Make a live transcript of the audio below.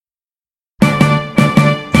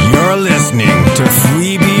You're listening to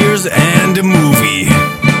Free Beers and a Movie.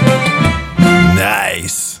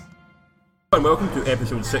 Nice. And welcome to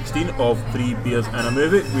episode 16 of Three Beers and a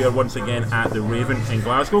Movie. We are once again at the Raven in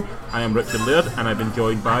Glasgow. I am Richard Laird and I've been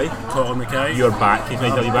joined by Colin Mackay. You're back. It's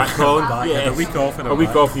nice to have you back, Colin. Yes. A week off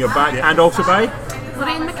and you're back. Yeah. And also by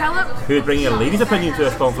Lorraine McKillop, who's bringing a lady's opinion to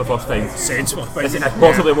us for the first time. Sensible It's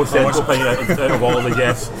possibly the most sensible opinion out of all of the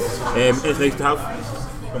yes. It's nice to have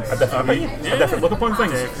a different opinion, a different look upon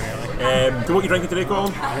things. So what are you drinking today,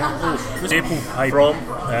 Colin? Maple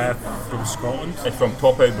from Scotland. It's from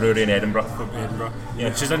Top Out Brewery in Edinburgh. Yeah,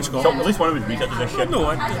 which is in So Scotland. at least one of us researches this shit. No,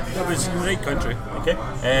 that was in the right country. Okay.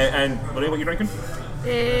 And Lorraine, what are you drinking?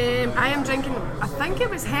 I am drinking, I think it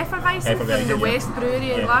was Hefeweizen from the West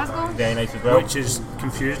Brewery in Glasgow. Very nice as well. Which is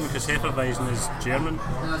confusing because Hefeweizen is German.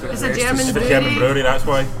 It's a German It's a German brewery, that's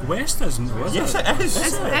why. West isn't, was Yes, it? it is.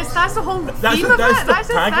 That's the whole That's theme the of it. That's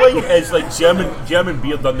the tagline. thing. It's like German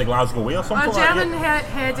beer done the Glasgow way or something Or like that. German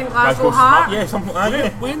head in Glasgow Glasgow heart. Smart, yeah, something like that.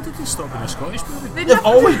 Yeah. When did they stop being a Scottish brewery? There's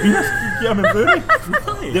always been a German brewery.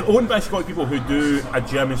 Really? They're owned by Scottish people who do a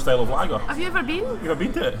German style of lager. Have you ever been? You ever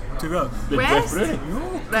been to it? To what? The West? Brewery. No.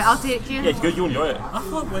 Right, I'll take you. Yeah, it's good, you'll enjoy it. I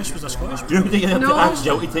thought West was a Scottish Do you brewery. think No. ask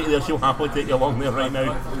Jill to take you there? She'll happily take you along there right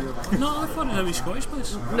now. No, I thought it was a wee Scottish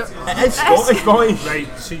place. No. It is Scottish. Right,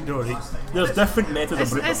 see, no, right. There's different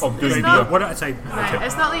methods It's of doing not- beer. One at a time. Right,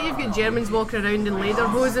 it's not like you've got Germans walking around in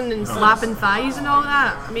lederhosen and slapping thighs and all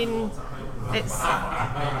that. I mean, it's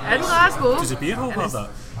in Glasgow. Does the beer hall have that?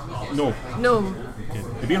 No, No.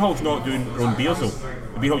 the beer hall's not doing their own beers though.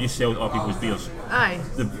 The beer hall just sells other people's beers. Aye.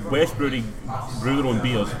 The West Brewery brew their own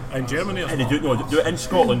beers, In Germany or and they do it in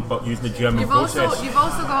Scotland, but using the German You've process.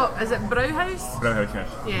 also got, is it Brauhaus? Brauhaus, yes.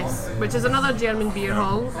 Yes, which is another German beer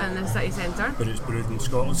hall in the city centre. But it's brewed in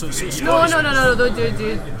Scotland, so it's No, Scottish. they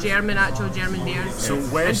do actual German beers. So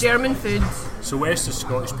And West, German food. so West is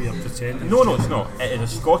Scottish beer pretending. No, it's not. It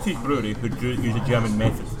is a Scottish brewery who use a German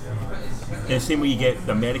method. In the same way you get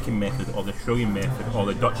the American method or the Australian method or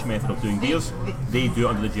the Dutch method of doing beers, they do it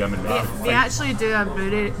under the German method. They actually do a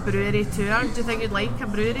brewery tour. Do you think you'd like a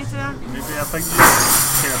brewery tour? Maybe I think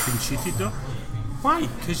you've kind of been cheated though. Why?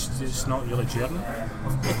 Because it's not really German.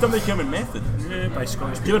 It's done the German method. Yeah, by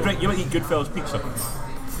Scottish Do you people. ever eat Goodfellas pizza?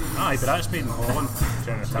 Aye, but that's made in Holland.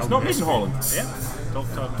 It's not made in Holland. Yeah.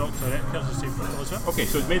 Dr. Eckert is the same for as well. Okay,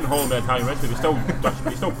 so it's made in Holland by Italian recipe, but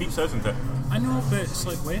it's still pizza, isn't it? I know, but it's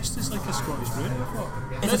like West is like a Scottish brewery. I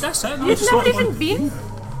thought. Is it? That's it. You've never even been?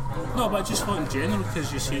 No, but I just thought in general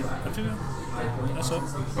because you see it everywhere. That's it.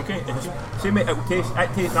 Okay, see mate,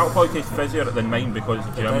 that'll probably taste fizzier than mine because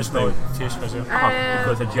it's a German Does style. not taste fizzy.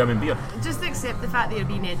 Because it's a German beer. Just accept the fact that you're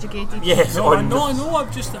being educated. Yes, No, I on know,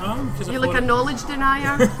 I'm just because I You're like a thought knowledge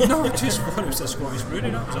denier. no, I just thought it was a Scottish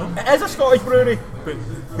brewery. That was all. It is a Scottish brewery, but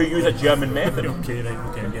who use a German method. Okay, right,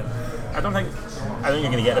 okay, I get it. I don't think you're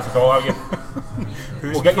going to get this at all, are you?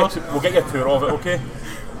 We'll get you a tour of it, okay?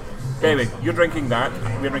 Anyway, you're drinking that.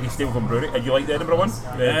 We're drinking Stapleton Brewery. And you like the Edinburgh one?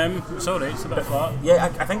 It's alright, it's a bit flat.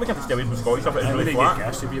 Yeah, I think we have to stay away from Scottish stuff. It's I really really flat. get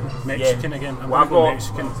gas to be Mexican again. I'm Well, I've going got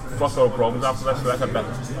to go Mexican. first world problems after this, so that's a bit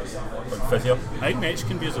fizzier. I think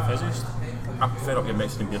Mexican beer's the fizziest. I'm fed up with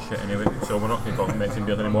Mexican beer shit anyway, so we're not going to talk about Mexican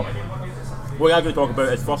beers anymore. What we are going to talk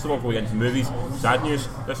about is, first of all, going into movies. Sad news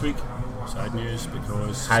this week. Sad news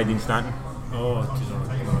because Harry Dean Stanton. no,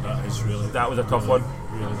 that is really That was a tough one.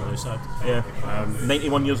 really sad. Yeah.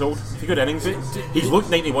 91 years old. It's a good innings. He's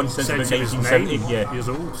looked 91 since about Since he was 1970. Yeah. years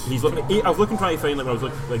old. He's looking. I was looking trying to find, like when I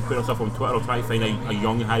was putting stuff on Twitter, I was trying to find a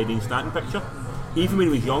young Harry Dean Stanton picture. Even when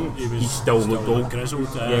he was young, he still looked old. Grizzled.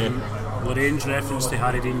 Yeah. Lorraine's reference to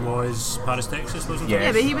Harry Dean was Paris, Texas, wasn't it? Yeah.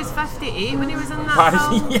 Yeah, but he was 58 when he was in that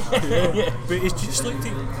film. yeah. But it's just like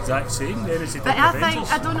the exact same there as he did But in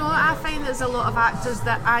Avengers. I don't know, I find there's a lot of actors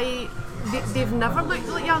that they've never looked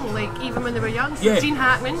like young, like even when they were young. So Yeah. Gene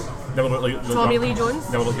Hackman, Never looked like Tommy young. Lee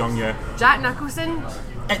Jones, Never looked young, yeah. Jack Nicholson.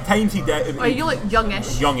 At times he did. Oh, you look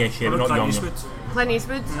youngish. Youngish, yeah, but not Clint young. Eastwood. Clint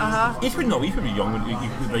Eastwood, Eastwood would be young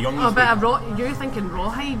when the young. Oh, but you're thinking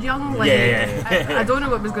rawhide young, like Yeah. I don't know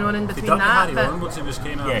what was going on in He between done that, Harry but onwards, it was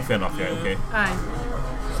kind of... Yeah, fair enough. Yeah, okay. aye.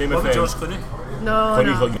 Same What with about George Clooney? No,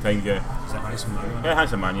 Clooney's no. looking times, yeah. He's a handsome man. Yeah,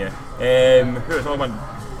 handsome man, yeah. Who was the other one?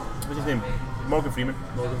 What's his name? Morgan Freeman.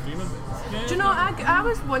 Morgan Freeman. Yeah. Do you know, I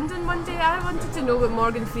was wondering one day, I wanted to know what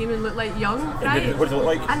Morgan Freeman looked like young, right? What does it look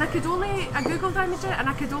like? And I googled image it and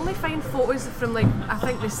I could only find photos from like, I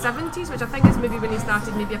think the 70s, which I think is maybe when he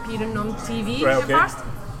started maybe appearing on TV Right, at okay. first.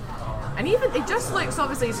 And even, it just looks,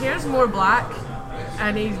 obviously his hair's more black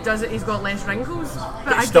and he's got less wrinkles.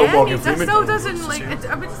 But It's still again, Morgan he just Freeman. still doesn't like,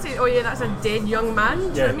 I would say, oh yeah, that's a dead young man, do you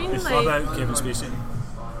know what I mean? What Like, about Kevin Spacey?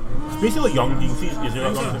 Basically young, you can see, is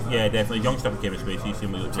there yeah, definitely, young stuff with Kevin Spacey, you see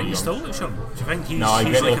him look Do really you young. still look young? Do you think he's No, like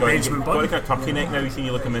a Benjamin he's got like Button? a turkey neck now. You see,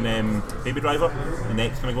 you look him in Baby Driver. The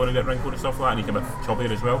neck's kind of going a bit wrinkled and stuff like that, and he's a bit chubbier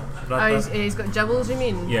as well. Brad Pitt? He's got jibbles, you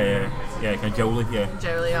mean? Yeah, kind of jowly, yeah.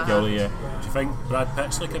 Jowly, Jowly, yeah. Do you think Brad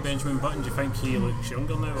Pitt's like a Benjamin Button? Do you think he looks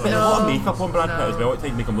younger now? There's a lot of makeup on Brad Pitt as well. It tends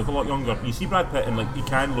to make him look a lot younger. You see Brad Pitt, and like he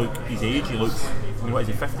can look his age. He looks, what is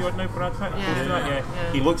he, 50 odd now, Brad Pitt? Yeah. Close to that, yeah.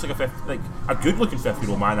 Yeah. He looks like a good-looking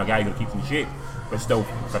 50-year-old man, a guy who keeps in shape, but still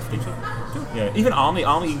 50. Yeah, even Arnie,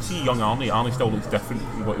 you can see young Arnie. Arnie still looks different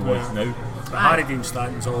from what he was now. But Harry Dean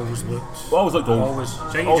Stanton's always looked. Always looked old. Always.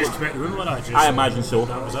 So you Always. just come out the room like that? Just, I imagine so.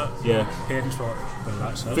 That was it? Yeah. Parents thought, well,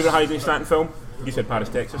 that's us. Favourite Harry Dean Stanton film? You said Paris,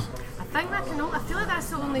 Texas. I feel like that's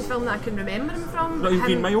the only film that I can remember him from. Not even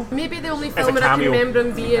Green Mile? Maybe the only As film a where I can cameo. remember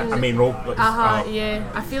him being. A main role. Like,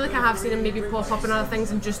 Yeah. I feel like I have seen him maybe pop up in other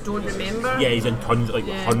things and just don't remember. Yeah, he's in tons, like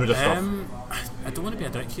Yeah. hundreds of stuff. I don't want to be a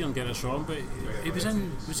dick here and get this wrong, but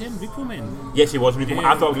was he in Repo Man? Yes, he was. Repo Man.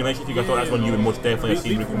 Yeah. I thought you mentioned I thought that's one you would most definitely have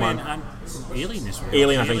seen. Repo Man. And Alien as well.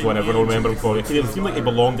 Alien, I think, is one everyone will remember him for. It seemed like he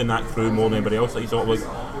belonged in that crew more than anybody else. Like, he sort of like,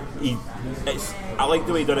 I like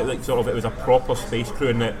the way he did it. Like, sort of, it was a proper space crew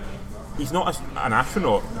in that. He's not an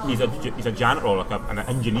astronaut. He's a janitor, or like an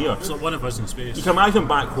engineer. It's like one of us in space. You can imagine him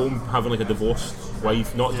back home having like a divorced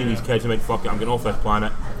wife, not seeing his kids, and like, fuck it, I'm getting off this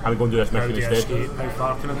planet. I'm going to do this How mission do you instead. escape? How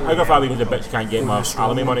far can I go? How far we go, the bitch can't get my Strong.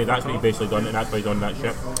 alimony money. That's what he's basically done, and that's why he's on that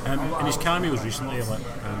ship. And his cameos recently, like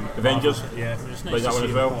Avengers? Marvel, yeah, it's nice Like that to one see as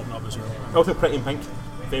him well. popping up as well. Also, Pretty in Pink,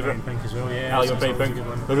 favourite. Pink as well, yeah. Ali that's on Pretty in always Pink. a good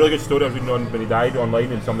one. There's a really good story I was reading on when he died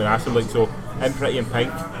online, and somebody asked him like, so in Pretty in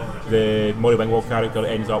Pink, the Maury Wingwall character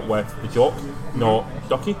ends up with the jock, not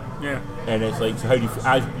Ducky. Yeah. And it's like, so how do you,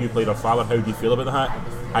 as you played her father, how do you feel about that?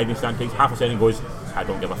 Hayden Stanton takes half a second and goes, I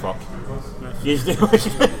don't give a fuck.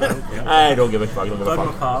 I don't give a fuck, I don't give a Done my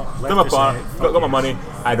fuck. part, Done my left part, to say, got my money,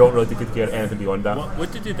 I don't really take care of anything beyond that.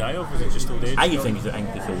 What did he die of? Was it just old age? I think he's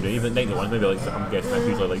old age, even 91, maybe like, I'm guessing that's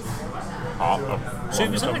usually like heart or So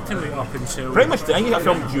it was something. acting right up until. Pretty much, I think that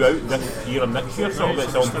film due out this year or next year, sort of,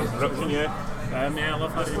 it's all in production, yeah. Yeah, I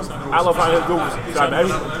love Harry Dean Stanton. I love how it goes.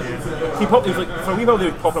 He was like, for a wee while they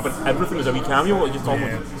were popping up in everything as a wee cameo, like just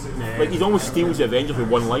almost, like he almost steals the Avengers with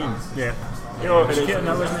one line. Yeah. You know, and It's getting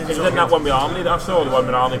that, wasn't it? it's in that one with Arnie that I saw, the one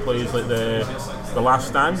where Arnie plays like the Last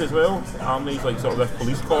Stand as well. Arnie's like sort of this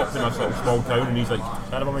police cop in a sort of small town, and he's like,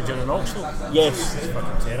 That one with Jerry Knoxville. yes.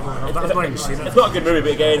 Fucking terrible. I've not even seen it. It's not a good movie,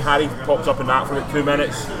 but again, Harry pops up in that for about 2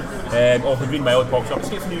 minutes. Also, Green Mile pops up.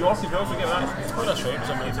 Escape from New York as well, so get that. Oh, that's right. It was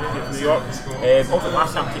amazing. Escape from New York. Also,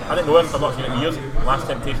 Last Temptation. I didn't know him, I've not seen it in years. Last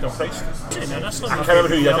Temptation of Christ. I can't remember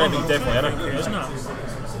who he is, but he's definitely in it. Isn't it?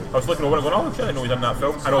 I was looking over and going, oh shit, I know he's in that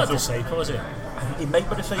film. And Not a also, disciple, is it? he might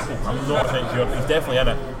be a disciple, I'm not 100% sure. He's definitely in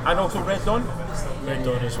it. And also Red Dawn, Red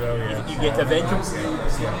Dawn as well, yeah. you get to avenge him.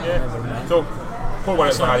 Yeah. So, pour one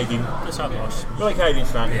out for Harry Dean. It's a loss. I like Harry Dean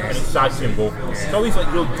Stanton, and it's sad to see him go. It's always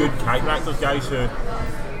like real good character actors, guys who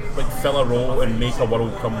like fill a role and make a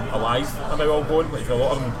world come alive. Am I all going? Like a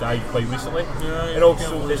lot of them died quite recently. And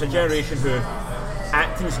also, there's a generation who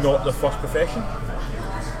acting's not their first profession.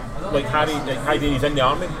 Like Harry Dean, he's in the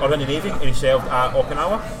army or in the navy, and he served at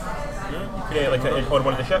Okinawa. Yeah, like on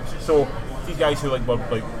one of the ships. So these guys who like were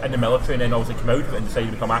like in the military and then obviously come out and decided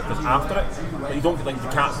to become actors after it. Like, you don't get like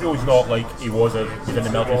DiCaprio's not like he's in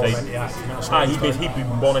the military side. He'd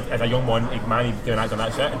been born as a young man, he became an actor and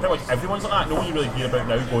that's it. And pretty much everyone's like that. No one you really hear about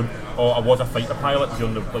now going, oh, I was a fighter pilot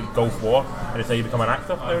during the like Gulf War and decided to become an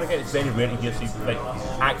actor. Now and again, it's very rare to hear like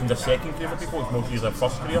acting's a second career for people. It's mostly a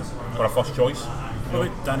first career or a first choice. What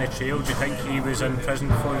about Danny Trejo? Do you think he was in prison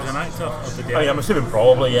before he was an actor? Or did he I'm assuming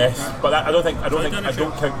probably yes, but I don't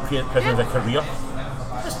count prison as a career.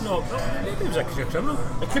 That's not. Maybe he was a criminal.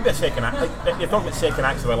 It could be a second act. Like, if you're talking about second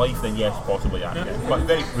acts of a life, then yes, possibly that. Yeah. But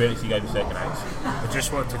very rare to see guys with second acts. I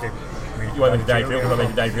just wanted to. You want me to dive real? I want me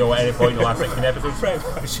to dive real at any point in the last 16 episodes.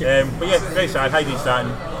 But yeah, very sad. Heidi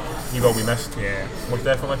Stanton, he will be missed. Yeah, most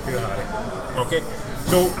definitely. Okay,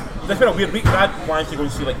 so. It's been a weird week. I had plans to go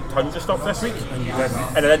and see like tons of stuff this week, and you didn't.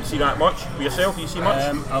 And I didn't see that much. For yourself, you see much?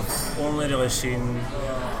 I've only really seen.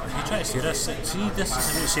 You try to see this? See this?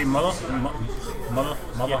 Have you seen Mother? Mother.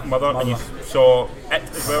 And you saw It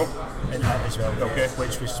as well. And It as well. Okay.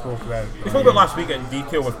 Which we spoke about. We spoke about last week in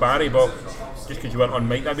detail with Barry, but just because you weren't on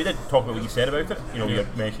mic, we did talk about what you said about it. You know, you're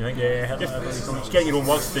mentioning. Yeah. Just get your own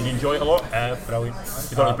words. Did you enjoy it a lot? Brilliant.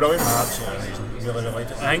 You thought it was brilliant? Absolutely amazing. Really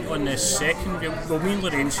liked it. I think on the second, well, me and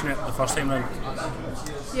Lorraine seen it the first time round.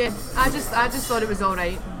 Yeah, I just thought it was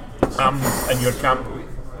alright. In your camp,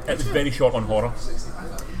 it was very short on horror.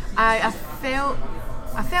 I felt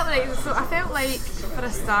like for a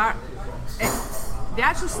start, the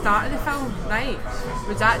actual start of the film, right,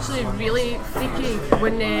 was actually really freaky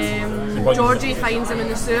when Georgie finds him in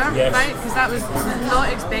the sewer, right? Because that was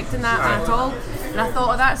not expecting that at all. And I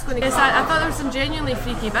thought, that's going to. I thought there were some genuinely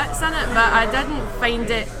freaky bits in it, but I didn't find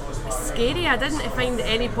it scary. I didn't find at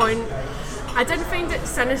any point. I didn't find it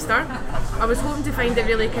sinister. I was hoping to find it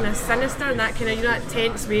really kind of sinister and that kind of, that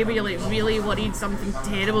tense way where you're like really worried something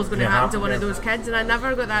terrible is going to happen to one of those kids, and I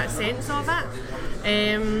never got that sense of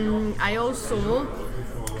it. I also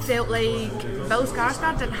felt like Bill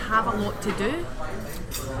Skarsgård didn't have a lot to do.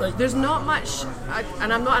 Like, there's not much,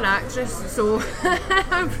 and I'm not an actress, so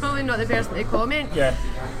I'm probably not the person to comment. Yeah.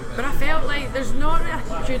 But I felt like there's not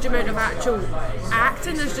a huge amount of actual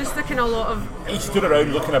acting. There's just a kind of lot of. He stood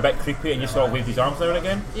around looking a bit creepy, and you sort of waved his arms now and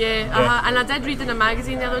again. Yeah. And I did read in a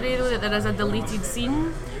magazine the other day though that there is a deleted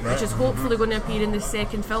scene, which is hopefully going to appear in the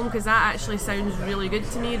second film, because that actually sounds really good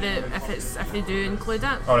to me. That if they do include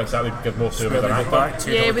it. Alright, so that would give more to it with an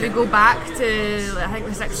actor. Yeah, would they go back to I think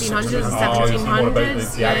the 1600s and 1700s?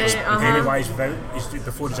 Pennywise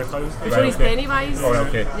before he's a clown. Before he's Pennywise. Oh,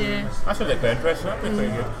 okay. Yeah. That sounds like quite interesting. That'd be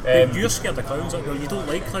quite good. You're scared of clowns, aren't you? You don't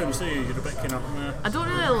like clowns, do you? You're a bit kind of. I don't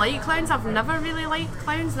really like clowns. I've never really liked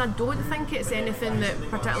clowns, and I don't think it's anything that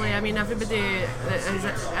particularly. I mean, everybody that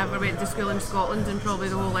has ever went to school in Scotland and probably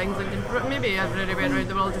the whole England and maybe everywhere around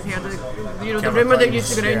the world has heard the rumour that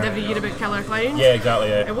used to go around every year about killer clowns. Yeah, exactly.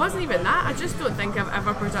 Yeah. It wasn't even that. I just don't think I've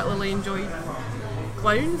ever particularly enjoyed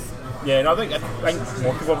clowns. Yeah, no, I think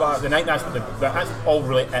more people that. I think that's all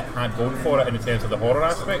really it had going for it in terms of the horror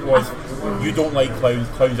aspect was you don't like clowns.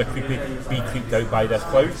 Clowns are creepy. Be creeped out by this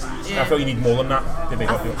clown. Yeah. I thought you need more than that to make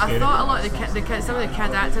it feel scary. I thought a lot of the kids, some of the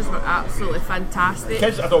kid actors were absolutely fantastic. The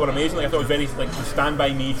kids I thought were amazing. Like, I thought it was very like the Stand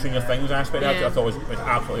By Me, Stranger Things aspect. I thought was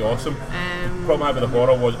absolutely awesome. The problem I had with the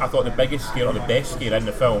horror was I thought the biggest scare or the best scare in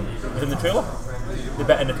the film was in the trailer. The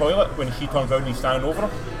bit in the toilet when she turns around and he's standing over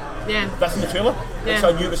her. Yeah. That's in the trailer. Yeah. So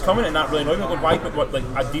I knew it was coming, and that really annoyed me. Why put like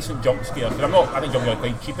a decent jump scare? Because I think jump scares are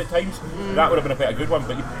quite cheap at times. That would have been quite a good one,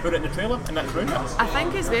 but you put it in the trailer, and that's ruined it. I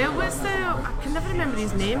think as well. I can never remember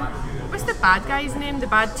his name. What's the bad guy's name? The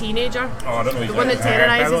bad teenager. Oh, I don't know. The one that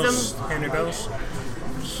terrorises him. Henry Bells.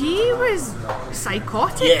 He was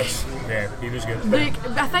psychotic. Yes. Yeah, he was good. Like,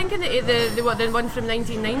 I think in the one from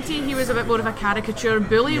 1990, he was a bit more of a caricature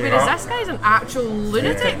bully, whereas this guy's an actual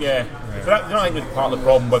lunatic. Yeah. So that, I think was part of the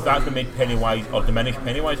problem, but that's what made Pennywise or diminished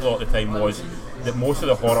Pennywise a lot of the time was that most of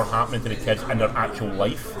the horror happening to the kids in their actual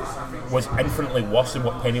life was infinitely worse than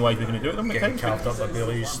what Pennywise was going to do to them. Getting carved up by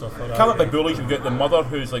bullies, stuff like that. Carved up by bullies. You've got the mother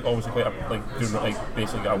who's like obviously quite doing like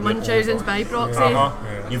basically a Munchausen's by proxy.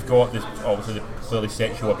 Yeah. You've got this obviously the clearly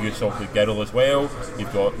sexual abuse of the girl as well.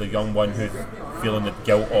 You've got the young one who's feeling the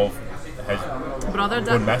guilt of his brother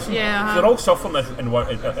going missing. Yeah. So they're all suffering this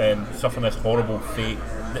suffering this horrible fate.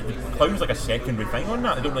 The clown's like a secondary thing on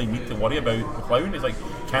that. They don't really need to worry about the clown. It's like,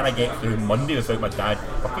 can I get through Monday without my dad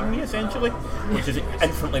fucking me, essentially? Which is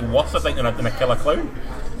infinitely worse, I think, than a killer clown.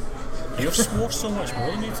 You've swore so much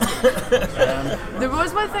more than you do. There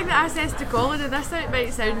was one thing that I said to Colin, and this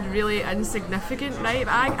might sound really insignificant, right?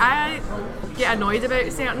 But I get annoyed about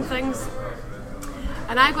certain things.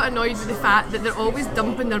 And I got annoyed with the fact that they're always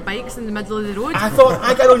dumping their bikes in the middle of the road. I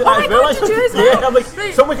got annoyed with that as well. Did you as well? Yeah, I'm like,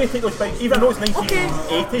 right. Someone can take those bikes, even though it's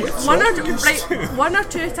 1980. Okay. One or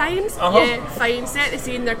two times, yeah, fine, set the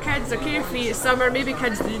scene, they're kids, they're carefree, it's summer, maybe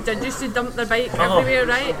kids used to dump their bike everywhere,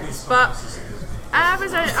 right? But I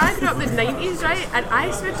grew up in the 90s, right? And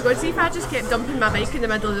I swear to God, see if I just kept dumping my bike in the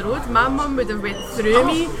middle of the road, my mum would have went through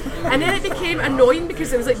me. And then it became annoying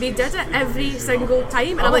because it was like they did it every single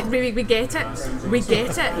time. And I'm like, we get it. We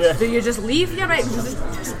get it. Yeah. Do you just leave your bike? Just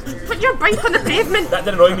put your bike on the pavement. That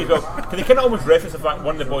did annoy me as well. Because they kind of almost reference the fact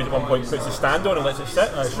one of the boys at one point puts the stand on and lets it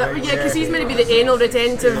sit. Yeah, because he's meant to be the anal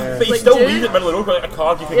retentive. But you like, still leave it in the middle of the road with like a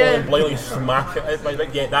car, you can Yeah. go and blindly smash it.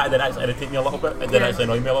 That and then that's irritated me a little bit. And then it's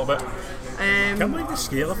annoyed me a little bit. Can't believe the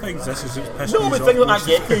scale of things. This is just pissing No, me but off things like most.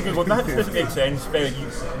 that get to you, that doesn't make sense.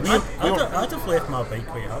 I'd have left my bike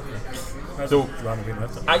quite happy. So, ran away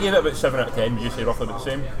with it. I gave it about 7 out of 10. Would you say roughly about the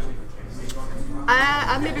same?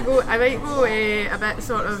 I might go a bit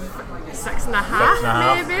sort of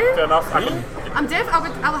 6.5 maybe. Fair enough.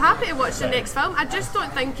 I'm happy to watch the next film. I just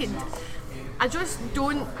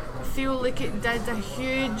don't feel like it did a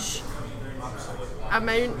huge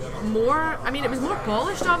amount more. I mean, it was more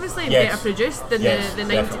polished obviously and better produced than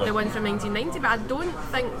the one from 1990, but I don't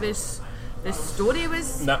think the story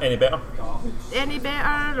was not any better. Or you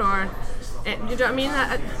know what I mean?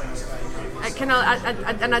 I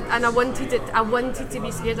wanted it. I wanted to be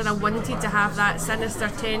scared, and I wanted to have that sinister,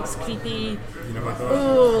 tense, creepy. You never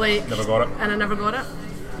got it. Never got it. And I never got it.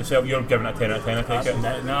 yourself, you're giving it a 10 out of 10, I take it?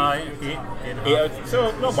 No, 8.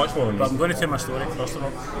 So, not much more than But I'm going to tell my story first of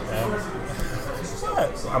all.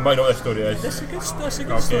 I might know what the story is. That's a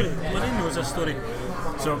good story. Lorraine knows this story.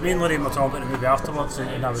 So me and Lorraine were talking about the movie afterwards,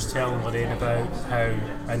 and I was telling Lorraine about how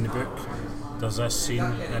in the book there's this scene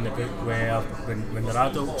in the book where when they're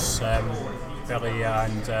adults, Billy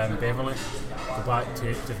and Beverly go back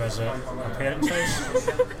to visit her parents' house.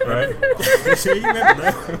 Right? So you remember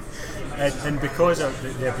that? And because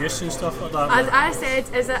of the abuse and stuff like that. As I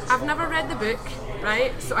said, I've never read the book,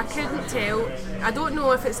 right? So I couldn't tell. I don't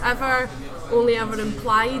know if it's only ever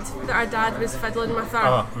implied that our dad was fiddling with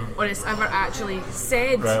her, or it's ever actually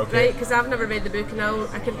said, right? Because I've never read the book, and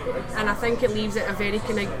I think it leaves it a very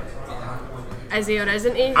kind of, is he or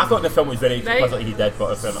isn't he? I thought the film was very explicitly he did,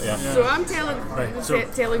 but yeah. So I'm telling Colin so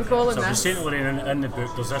this. So saying to Lorraine in the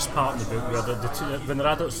book, there's this part in the book where when they're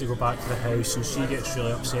adults they go back to the house and she gets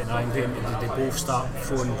really upset and angry and they both start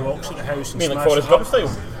throwing rocks at the house and you mean like Forrest Gump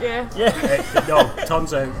style? Yeah. No,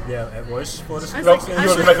 turns out, it was Forrest Gump. You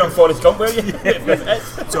were original Forrest Gump, were you?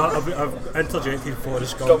 So I've interjected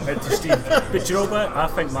Forrest Gump into Steve. But you know what? I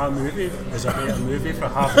think my movie is a better movie for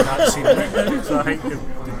having that scene in it. So I think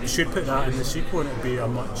they should put that in the sequel and it'd be a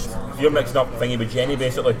much... You're mixing up Thingy with Jenny,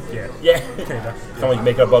 basically? Yeah. Kinda. Someone's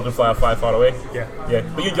making a bird and fly far away? Yeah.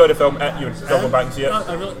 But you enjoyed the film, you're still going back and see it?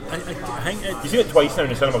 I think you see it twice now in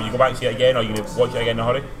the cinema, will you go back and see it again, or are you going to watch it again in a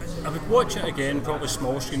hurry? I would watch it again, probably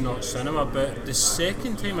small screen, not cinema, but the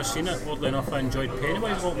second time I seen it, oddly enough, I enjoyed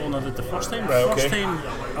Pennywise a lot more than I did the first time. Right, First time,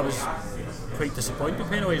 I was quite disappointed with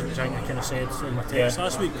Pennywise, which I think I kind of said in my text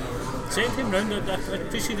last week. Second time round, I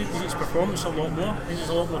appreciated his performance a lot more. I think it was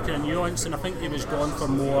a lot more kind of nuanced, and I think he was going for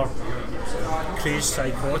more crazed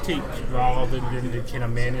psychotic rather than the kind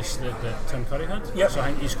of menace that Tim Curry had. Yep. So I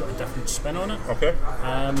think he's got a different spin on it. Okay.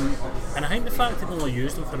 And I think the fact that they only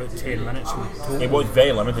used him for about 10 minutes in total. It was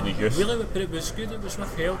very limited his use. Really, but it was good, it was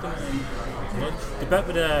withheld. And the bit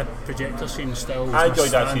with the projector scene still was I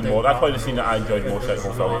enjoyed that scene more. That's probably the scene that I enjoyed most out of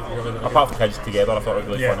the whole film. Really Apart from kids together, I thought it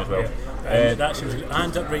was really fun as well. That seems good.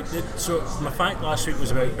 And so my fact last week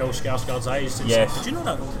was about Bill Skarsgård's eyes. Yes. Did you know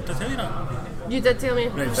that? Did I tell you that? You did tell me.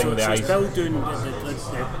 Right, so it's Bill doing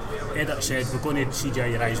the editor said we're going to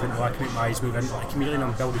CGI your eyes, I can make my eyes move in. A chameleon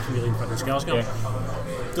and Bill the chameleon for Bill Skarsgård.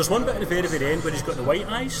 Yeah. There's one bit at the very end where he's got the white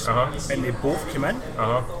eyes and they both come in.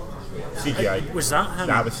 CGI. Was that him?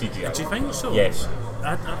 That was CGI. Do you think so? Yes.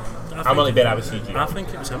 I'm really bet that was CGI. I think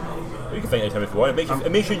it was him. You can think it's him if you want.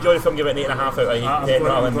 It makes you enjoy the film, give it an 8.5 out of 10.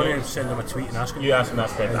 I'm going to send him a tweet and ask him. You ask him that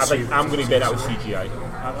question. I'm going to bet that was CGI.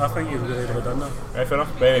 I think you've really done that. Right, fair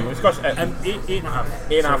enough. But anyway, we'll discuss it. 8.5.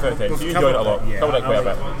 8.5 out of 10. So you enjoyed it a lot. Covered it quite a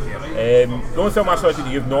bit. The only film I saw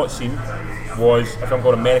that you've not seen was a film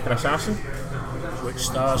called American Assassin. Which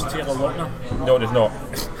stars Taylor Lautner? No, it does not.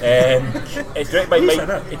 It's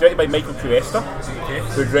directed by Michael Cuesta,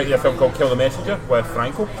 who directed a film called Kill the Messenger with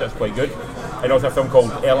Franco, so that's quite good. And also a film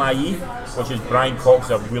called L.I.E., which is Brian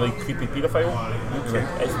Cox, a really creepy paedophile.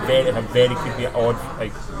 It's a very creepy, odd,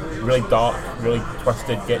 like really dark, really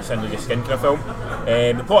twisted, gets under your skin kind of film.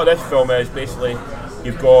 The plot of this film is basically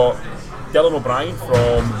you've got Dylan O'Brien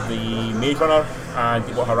from the Maze Runner and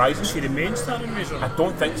Deepwater Horizon. Is he the main star in Maze Runner? I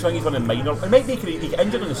don't think so. I think he's one of the minor. It might be he got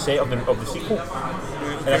injured on the set of the sequel,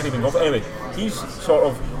 and I didn't even go for it. Anyway, he's sort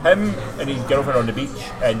of him and his girlfriend on the beach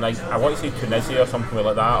in like I want to say Tunisia or something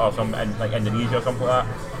like that, or some in like Indonesia or something like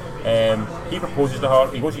that. He proposes to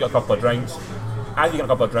her. He goes to get a couple of drinks. As he gets a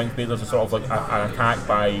couple of drinks, there's a sort of like an attack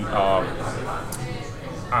by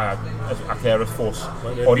a terrorist force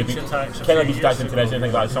like on the beach. Kind of beach attacks in Tunisia and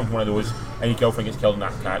things like that. Something one of those, and his girlfriend gets killed in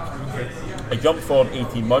that attack. He jumped forward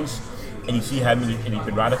 18 months, and you see him, and he's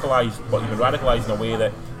been radicalised, but he's been radicalised in a way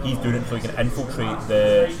that he's doing it so he can infiltrate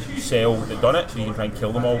the cell that done it, so he can try and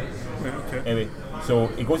kill them all. Anyway, so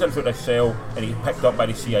he goes into this cell, and he's picked up by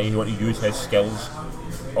the CIA who want to use his skills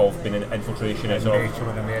of being an infiltration and make him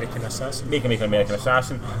an American assassin. Make him an American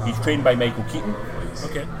assassin. He's trained by Michael Keaton.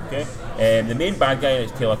 Okay. The main bad guy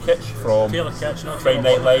is Taylor Kitsch from Friday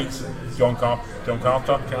Night Lights. John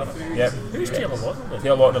Carter. Yep. Who's Taylor Lautner?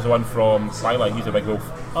 Taylor Lautner's the one from Twilight. He's a big wolf.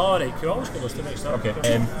 Oh right, cool. I was going to list next time.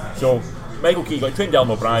 Okay. So Michael Keaton got trained Dylan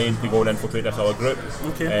O'Brien to go and infiltrate this other group.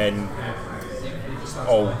 Okay. And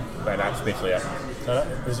that's basically it.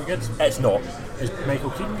 Is it good? It's not. Is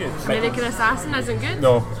Michael Keaton good? American Assassin isn't good?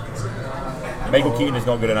 No. Michael Keaton is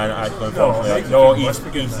not good in it, actually, unfortunately. No,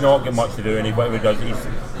 he's not got much to do, and whatever he does,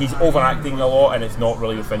 he's overacting a lot, and it's not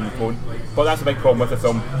really within the tone. But that's a big problem with the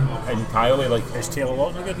film entirely. Like, is Taylor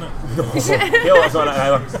Lautner good in it? No, Taylor's not in it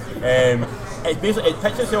either. it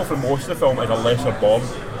pitches itself for most of the film as a lesser Bourne.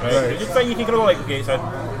 Right? Just think you can go like, okay, it's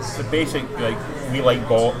a basic like we like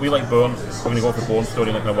Bourne, we're going to go for Bourne story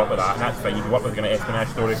and we're going to work with that, and that's fine. You can work with kind of espionage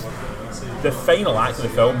story. The final act of the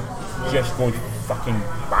film just goes fucking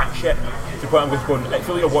batshit. To the point I'm just going, I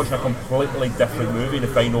feel like you're watching a completely different movie in the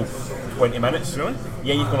final 20 minutes. Really?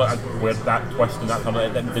 Yeah, you can like where that twist and that turn,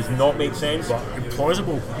 that does not make sense. But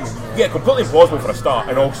implausible. Yeah, completely implausible for a start,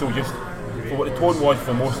 and also just for what the tone was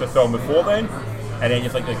for most of the film before then, and then you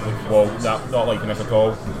think like well, not liking this at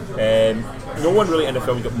all. No one really in the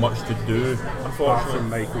film got much to do, unfortunately. Apart from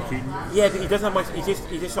Michael Keaton. Yeah, but he doesn't have much. He's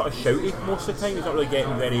just sort of shouty most of the time. He's not really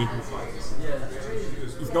getting very.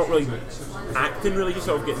 He's not really acting. Really, just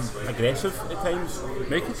sort of getting aggressive at times.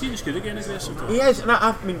 Michael Keaton's good at getting aggressive though. He is, and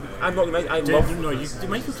I mean, I'm not gonna. I love.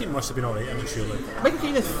 Michael Keaton must have been alright in it, surely. Michael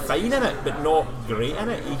Keaton is fine in it, but not great in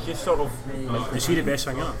it. He's just sort of. Is he the best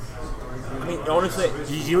thing in it? I mean, honestly,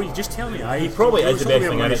 you just tell me. He probably is the best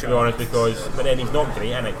thing in it, to be honest, but then he's not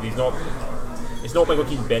great in it. He's not. It's not Michael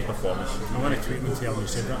Keaton's best performance. I want to tweet and tell him you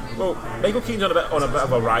said that. Well, Michael Keaton's on a bit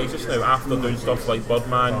of a rise just now after doing stuff like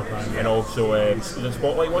Birdman and also he was in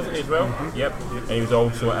Spotlight, wasn't he, as well? Mm-hmm. Yep. And he was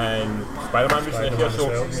also in Spider-Man recently this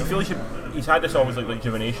year. So I feel like he's had this always like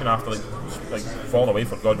rejuvenation after like falling away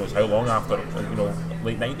for God knows how long after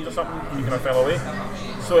late 90s or something. He kind of fell away.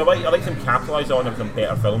 So I like him capitalise on some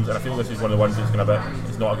better films, and I feel this is one of the ones that's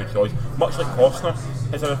it's not a good choice. Much like Costner,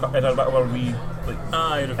 is there a bit of a wee like,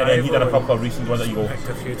 and then he did a couple of recent ones that you go. Picked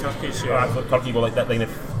a few turkeys, yeah. Turkey go like that, then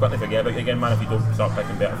quickly forget about it again, man. If you don't start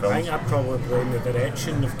picking better films, I think I'd probably blame the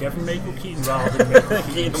direction of giving Michael Keaton rather than Michael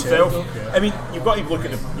Keaton himself. Yeah. I mean, you've got to look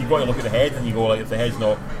at the head, and you go like, if the head's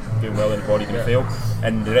not doing well, then the body's going to fail.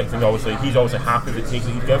 And the directing he's obviously happy with the takes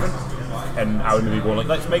that he's given. And I would maybe go like,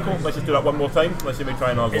 let's just do that one more time. Let's see me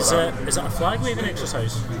try and argue that. Is it a flag waving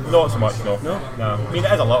exercise? Not so much, no. No. I mean,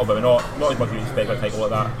 it is a little bit, but not as much as you expect with a title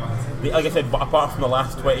like that. Like I said, but apart from the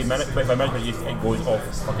last 25 minutes, it goes off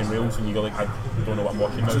fucking rails, and you go like, I don't know what I'm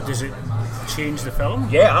watching now. So does it change the film?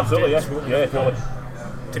 Yeah, absolutely. Yeah, totally.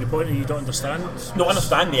 To the point that you don't understand? No, I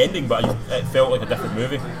understand the ending, but it felt like a different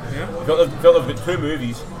movie. Yeah. It felt like we've got two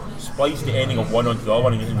movies. Spliced the ending of one onto the other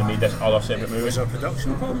one, and they made this other separate movie. Was there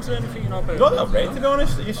production problems or anything you know about? Not that I've read, to be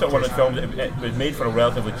honest. It's just sort of one of the films that it was made for a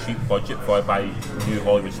relatively cheap budget by new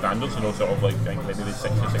Hollywood standards, sort of like I think maybe 60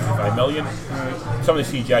 65 million. Some of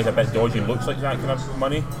the CGI is a bit dodgy and looks like that kind of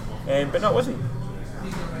money, but no, it wasn't.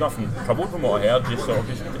 Nothing troubled from what I heard, just sort of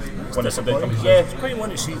when it comes. Yeah, it's quite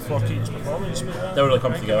one to see 14's performance, but they really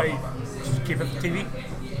come together. Keep it for TV.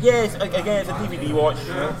 Yes, again, it's a DVD watch,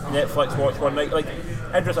 Netflix watch one night. Like,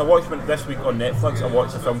 interesting, I watched this week on Netflix. I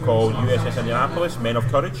watched a film called USS Indianapolis, Men of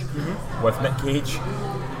Courage, with Nick Cage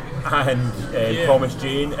and Thomas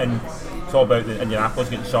Jane, and it's all about the Indianapolis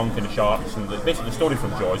getting sunk in the sharks, and basically the story from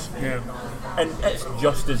Jaws. Yeah. And it's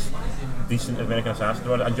just as decent as American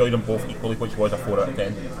Assassin. I enjoyed them both equally, which was a 4 out of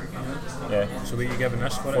 10. Yeah. So what are you giving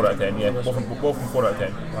this? 4 out of 10, yeah. Both from 4 out of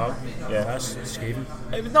 10. Wow. Yeah. That's scathing.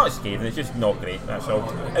 It was not scathing, it's just not great, that's all.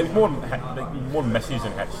 It was more misses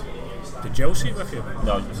than hits. Did Jill see it with you?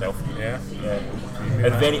 No, it was myself. Yeah. It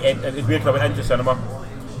was it was weird because I went into cinema.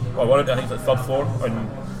 Well, I think it's the 3rd floor on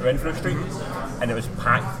Renfrew Street, and it was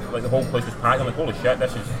packed, like the whole place was packed. I'm like, holy shit,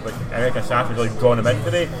 this is like American Assassin really drawing them in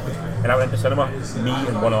today. And I went into cinema, me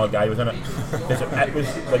and one other guy was in it. It was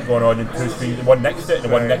like going on in 2 screens, the one next to it and the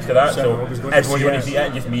one next to that. So everyone's going to see it,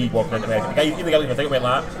 and just me walking into American. The guy was taking my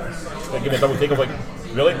lap, like giving a double take. I was like,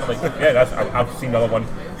 really? I'm like, yeah, I've seen the other one,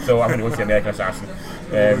 so I'm going to go see American Assassin.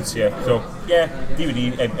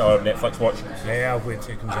 DVD or Netflix watch. Yeah, I'll wait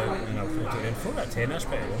till it comes out and I'll put it in. 4 out of 10, that's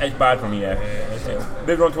better. It's bad for me, yeah.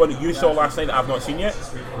 Moving on to one that you saw last night that I've not seen yet.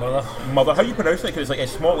 Mother. How do you pronounce it? Because it's like a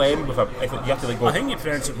small M with you have to like go. I think you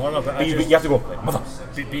pronounce it Mother, but you have to go like, Mother.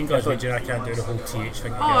 Being Glaswegian, I can't do the whole TH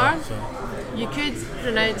thing. Or you could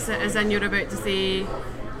pronounce it as in you're about to say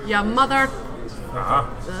your mother. Do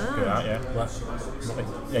that, yeah. What?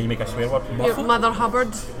 Yeah, you make a swear word. Your Mother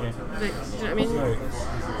Hubbard. Yeah. Do you know what I mean? Right.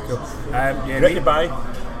 Cool. Directed by.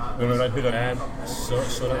 Who done?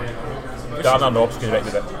 Darren Aronofsky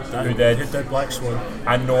directed it. Who did Black Swan?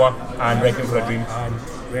 And Noah and Requiem for a Dream. And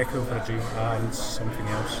Requiem for a Dream and something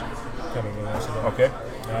else. Can't remember what else it was. Okay.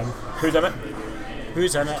 Who's in it?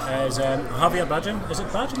 Who's in it is Javier Bardem. Is it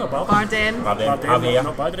Bardem or Bardem? Javier.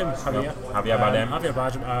 Not Bardem. Javier. Javier Bardem. Javier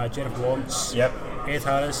Bardem. Jennifer Lawrence. Yep. Ed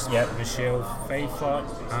Harris. Yep. Michelle Pfeiffer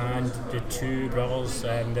and the 2 brothers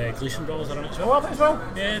and Gleason brothers are in it as well. Oh, as well?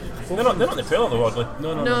 Yeah. They're not in the trailer though, oddly.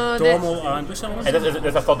 No. Dormo and what's that one?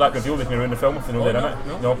 There's a third act reveal with me around the film if they know they're in it.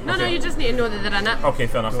 No, you just need to know that they're in it. Okay,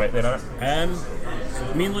 fair enough, right, they're in it.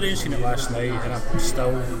 Me and Lorraine seen it last night and I'm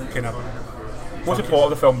still kind of What's the plot of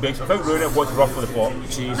the film based? Without ruining it, what's roughly the plot?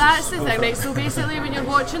 Jesus. That's the thing, right? So basically, when you're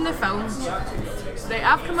watching the film, right,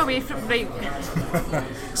 I've come away from right.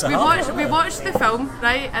 We watched the film,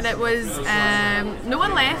 right, and it was no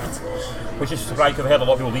one left. Which is surprising because I heard a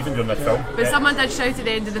lot of people leaving during this film. But someone did shout at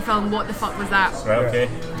the end of the film, "What the fuck was that?" Right. Okay.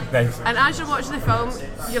 Nice. And as you're watching the film,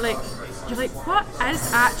 you're like, what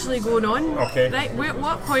is actually going on? Okay. Right,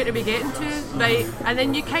 what point are we getting to? Right, and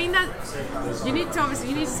then you need from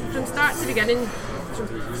start to beginning,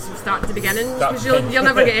 because you'll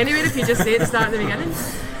never get anywhere if you just say it start to beginning.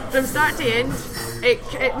 From start to end,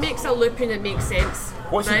 it makes a loop and it makes sense.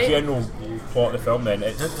 What's right? the general plot of the film then?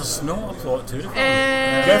 There's not a plot to the film.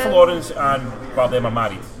 Jennifer Lawrence and Bardem are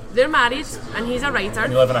married. They're married, and he's a writer.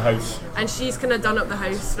 And they live in a house. And she's kind of done up the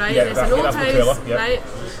house, right? Yeah, it's an old house, trailer, yeah. right?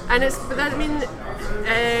 And it's, they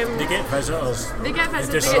get visitors. They get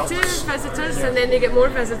two visitors, and then they get more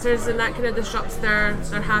visitors, and that kind of disrupts their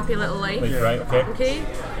happy little life. Right, okay. Okay?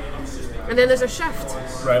 And then there's a shift.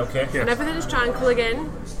 Right, okay. And everything is tranquil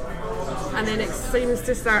again, and then it seems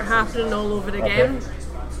to start happening all over again. Okay.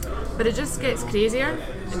 But it just gets crazier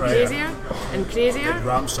and crazier and crazier. It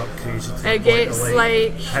ramps up crazy. It gets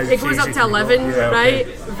it goes up to 11, right?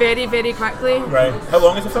 Very, very quickly. Right. How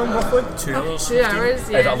long is the film roughly? 2 hours. 2 hours,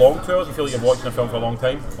 yeah. Is it a long 2 hours? You feel like you're watching a film for a long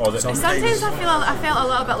time? Or is it Sometimes I felt a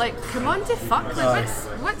little bit like, come on to fuck, like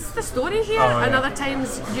what's the story here? And other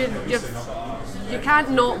times you can't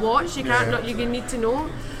not watch, you can't not, you need to know.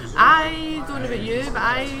 I don't know about you, but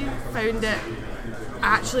I found it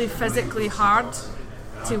actually physically hard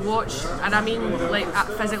to watch, and I mean like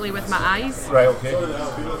physically with my eyes. Right, okay.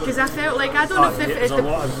 Because I felt like I don't know if there's a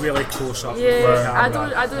lot of really close up. Yeah, I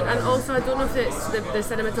don't, and also I don't know if it's the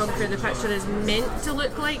cinematography of the picture is meant to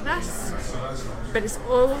look like this, but it's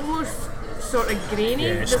almost sort of grainy.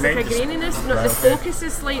 There's like a graininess. The focus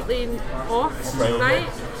is slightly off, right?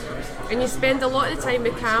 And you spend a lot of the time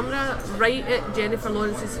with camera right at Jennifer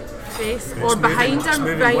Lawrence's face or behind her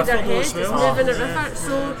head. It's moving it with her.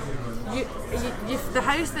 So. The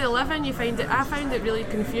house they live in, I found it really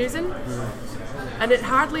confusing, and it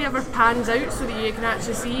hardly ever pans out so that you can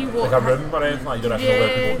actually see what. Like a room or anything, like you don't have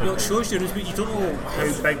to know. Well, it shows you rooms, but you don't know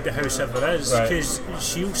how big the house ever is, because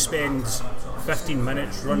she'll spend 15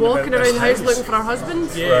 minutes walking around the house looking for her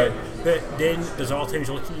husband. Yeah, but then there's other times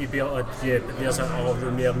you'll be able to, there's a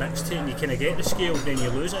room there next to you, and you kind of get the scale, then you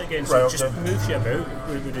lose it again. So it just moves you about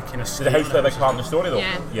with the kind of. Is the house a big part of the story though?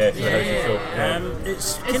 Yeah.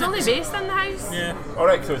 It's only based in the house. Yeah.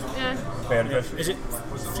 Alright, so fair enough. Is it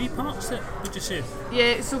 3 parts? Would you say?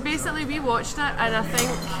 Yeah. So basically, we watched it, and I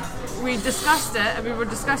think we discussed it, and we were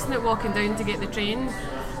discussing it walking down to get the train.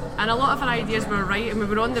 And a lot of our ideas were right, and we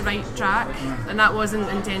were on the right track, and that wasn't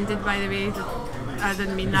intended, by the way. I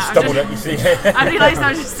didn't mean that. I realised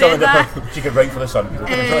I just said that. She could write for the Sun.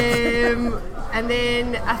 And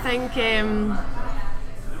then I think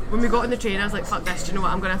when we got on the train, I was like, fuck this, do you know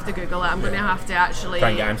what, I'm going to have to Google it, I'm going to have to actually try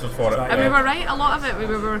and get answers for it. And we were right, a lot of it we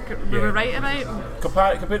were right about.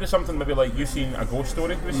 Compared to something maybe like you've seen A Ghost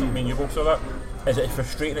Story recently, I mean you both saw that, is it as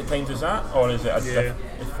frustrating at times as that, or is it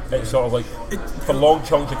it's sort of like for long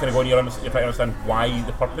chunks you kind of go and you're trying to understand why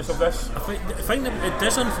the purpose of this? I think that it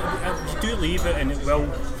doesn't, you do leave it and it will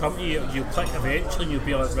come to you, you'll click eventually and you'll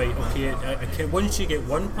be like, right, okay, once you get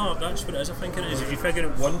one part, that's what it is. I think it is, if you figure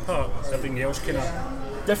out one part, everything else kind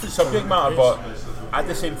of different subject matter, but I had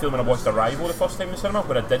the same feeling when I watched Arrival the first time in the cinema,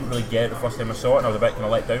 where I didn't really get it the first time I saw it, and I was a bit kind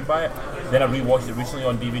of let down by it. Then I rewatched it recently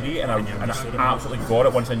on DVD, and I absolutely got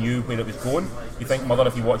it once I knew where it was going. You think, Mother,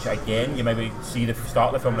 if you watch it again, you maybe see the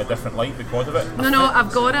start of the film in a different light because of it? No,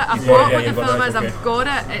 I've got it. I've got what the film is. I've got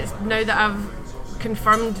it. It's now that I've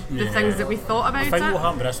confirmed the things that we thought about it. I think what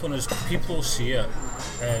happened with this one is people will see it,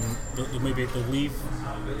 and they'll leave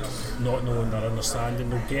not knowing their understanding.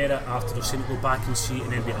 They'll get it after they've seen it, go back and see it,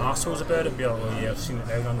 and then be arseholes about it. Be like, oh yeah, I've seen it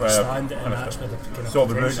now and understand it, and that's where the kind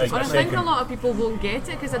of. I think a lot of people won't get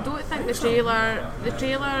it because I don't think the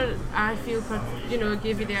trailer I feel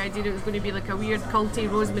gave you the idea it was going to be like a weird culty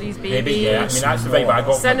Rosemary's Baby. Maybe, yeah. I mean that's the vibe I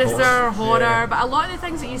got. Sinister horror, but a lot of the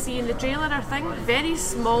things that you see in the trailer are very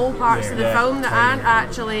small parts of the film that aren't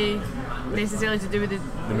actually necessarily to do with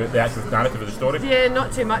the actual narrative of the story. Yeah,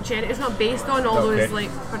 not too much in it. It's not based on all those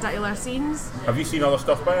particular scenes. Have you seen other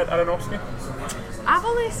stuff by Aronofsky? I've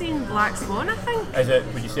only seen Black Swan, I think. Is it?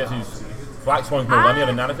 Would you say this is Black Swan's more linear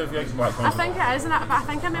in narrative? Yeah, I think it is, but I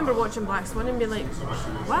think I remember watching Black Swan and being like,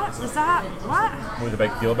 what was that? What? What was the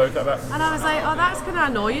big deal about it a bit? And I was like, oh, that's kind of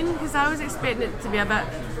annoying because I was expecting it to be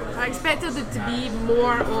I expected it to be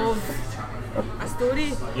more of a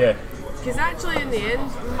story. Yeah. Because actually, in the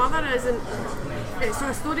end, Mother isn't. It's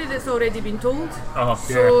a story that's already been told. Uh-huh.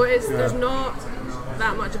 So there's not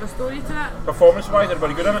that much of a story to it. Performance-wise,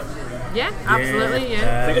 everybody good in it? Yeah, absolutely,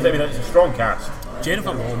 yeah. I mean, it's a strong cast.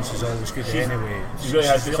 Jennifer Lawrence is always good anyway. She really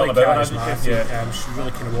has something about her, hasn't she? Yeah. She's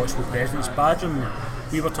really kind of watchful presence. Bardem,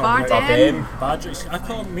 we were talking Bardem. about Bardem. I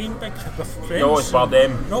call him Mean Big with friends. No, it's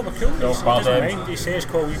Bardem. No, we're cool. No, Bardem. He says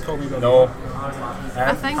call me. No.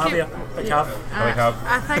 I think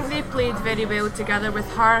I think they played very well together with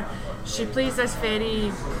her. She plays this very,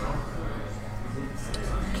 you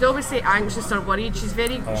could always say anxious or worried. She's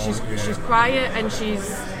very, she's quiet and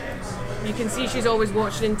you can see she's always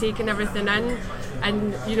watching and taking everything in,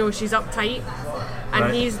 and you know she's uptight.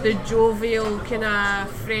 And he's the jovial, kind of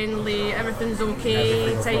friendly, everything's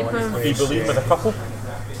okay type of. Do you believe with a couple?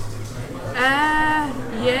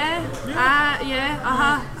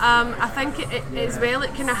 I think it as well.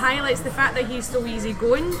 It kind of highlights the fact that he's so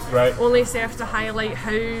easygoing. Right. Only serves to highlight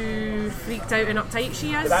how freaked out and uptight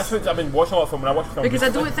she is. But that's what I've been watching a lot from when I watch films. Because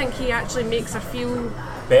recently. I don't think he actually makes her feel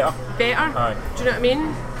better. Aye. Do you know what I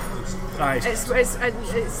mean? Aye. It's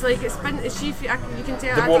like it's been. You can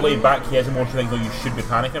tell. The more laid back he is, the more she thinks, you should be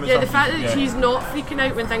panicking about something. The fact that he's not freaking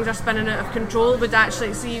out when things are spinning out of control would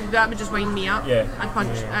actually that would just wind me up. Yeah. I'd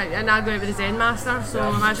punch, and I'd go out with the Zen Master.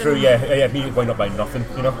 So imagine. True. Yeah. Me wind up by nothing.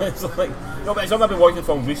 You know, it's like no, but it's something I've been watching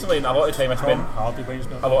films recently, and a lot of the time I spend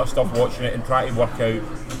a lot of stuff watching it and trying to work out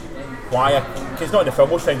why. Cause it's not in the film.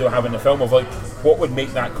 Most times they don't have in the film of like what would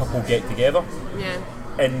make that couple get together. Yeah.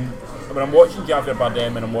 And when I'm watching Javier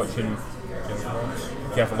Bardem and I'm watching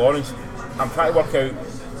Jennifer Lawrence, I'm trying to work out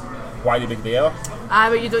why they make together.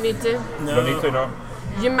 But you don't need to. No. You don't need to, no.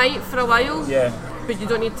 You might for a while. Yeah. But you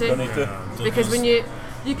don't need to. Don't need to. Because when you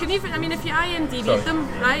can even, I mean, if you IMDb them,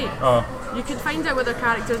 right, you can find out what their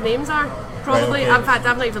characters' names are. Probably, right, okay. In fact,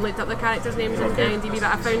 I've not even looked up the characters' names in IMDb, but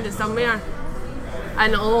I found it somewhere.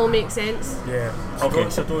 And it'll all make sense. Yeah. Okay.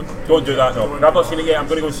 Don't do that, no. I've not seen it yet. I'm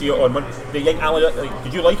going to go see it on Monday. The Young Ali,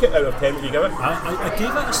 did you like it out of 10? Would you give it? I gave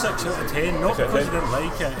it a 6 out of 10. Not because I didn't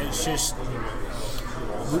like it. It's just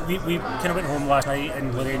we kind of went home last night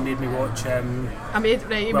and Lorraine made me watch. It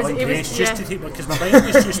was just to take because my mind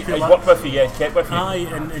was just. He's worked with you, yes, kept with you. Aye,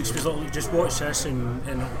 and she was like, just watch this and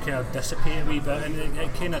kind of dissipate a wee bit, and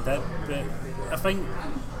it kind of did. But I think.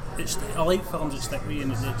 I like films that stick with you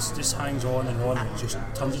and it just hangs on and on and it just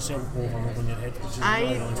turns itself over and over in your head.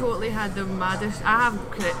 I totally had the maddest. I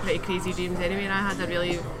have pretty crazy dreams anyway, and I had a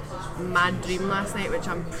really mad dream last night, which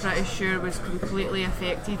I'm pretty sure was completely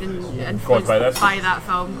affected and influenced by that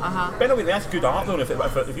film. But anyway, that's good art though.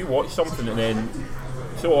 If you watch something and then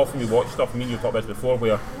so often we watch stuff, me and you've talked about this before,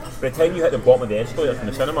 where by the time you hit the bottom of the escalator from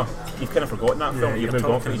the cinema, you've kind of forgotten that film, you've moved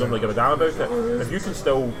on from it, you don't really give a damn about it. If you can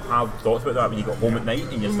still have thoughts about that when you got home at night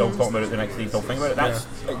and you're still talking about it the next day, still thinking about it,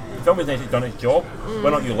 the film is nice, it's done its job. Whether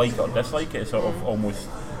or not you like it or dislike it, it's sort of almost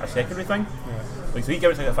a secondary thing. Like, so you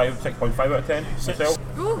give it like a 6.5 out of 10 yourself?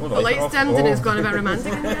 Ooh, the lights dimmed and it's gone a bit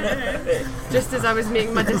romantic in here. Just as I was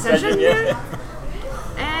making my decision here.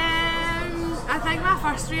 I think my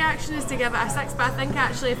first reaction is to give it a 6, but I think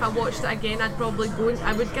actually if I watched it again I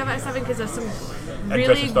would give it a 7 because there's some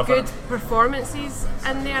really good performances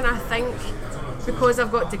in there, and I think because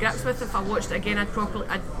I've got to grips with it, if I watched it again I'd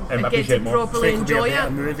get to properly enjoy it. A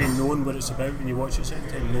movie knowing what it's about when you watch it second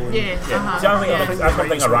time. That's one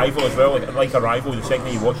thing Arrival as well, like Arrival, the second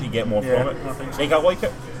time you watch it you get more from it. I think I like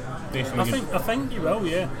it. I think you will,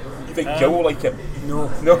 yeah. You think Jill will like it? No.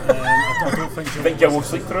 I don't think Jill. You think Jill will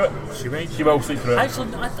sleep through it? She will sleep through it.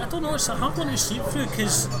 Actually, I don't know, it's a hard one to sleep through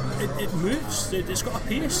because it moves, it's got a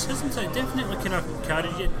pace, isn't it? It definitely kind of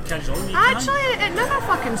carries on. It never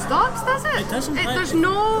fucking stops, does it? It doesn't. There's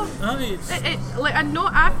no...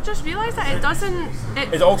 I've just realised that it doesn't...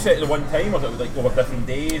 Is it all set at the one time, or is it like over different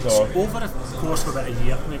days? Or? Over a course of about a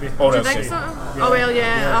year, maybe. Do you think so? Yeah. Oh, well,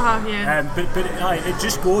 yeah. But it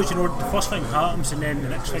just goes, the first thing happens and then the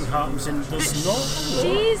next thing happens and there's not...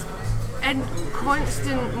 She's in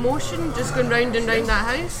constant motion, just going round and round that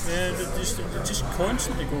house. Yeah, it just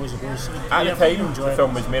constantly goes. At the time the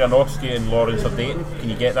film was Aronofsky and Lawrence are dating. Can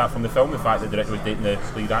you get that from the film, the fact that the director was dating the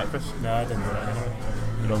lead actress? No, I didn't know that.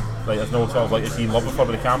 You know, like there's no sort of like, is he in love with her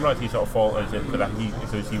with the camera? Is he sort of fault? Is it that he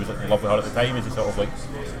was in love with her at the time? Is he sort of like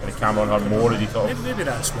with the camera on her more? Is he sort of... Maybe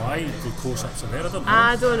that's why the close-ups are there.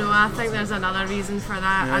 I don't know. I think there's another reason for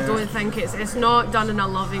that. Yeah. I don't think it's not done in a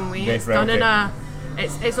loving way. It's done in a...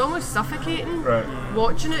 It's almost suffocating. Right.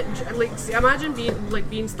 Watching it, like imagine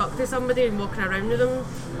being stuck to somebody and walking around with them.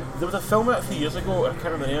 There was a film out a few years ago. I can't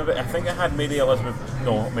remember the name of it. I think it had one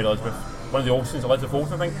of the Olsens, Elizabeth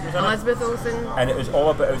Olsen, I think. Elizabeth Olsen. And it was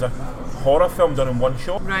all about, it was a horror film done in one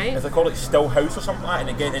shot. Right. If they call it Still House or something like that,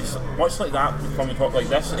 and again, it's much like that when we talk like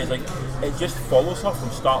this. It's like it just follows her from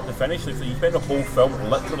start to finish. Like, so you spend the whole film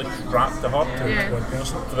literally strapped to her, to one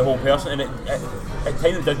person, to the whole person, and it at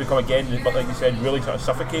times it does become again, but like you said, really sort of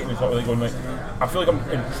suffocating. It's sort of like going like, I feel like I'm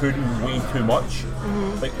intruding way too much,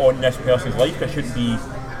 like on this person's life. I shouldn't be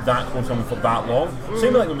that close to someone for that long.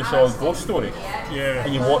 Same like when we saw Ghost Story,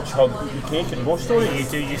 and you watch her cake in Ghost Story.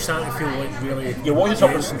 You start to feel like really. You're watching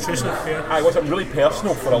something intrusive. I watch something really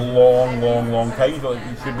personal for a long time. But like,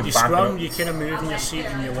 you should be you scrum, you kind of move in your seat,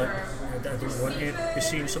 and you're like, I don't want to be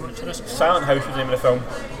seeing so much of this. Silent House was the name of the film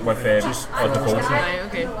with Elizabeth Olsen. Right,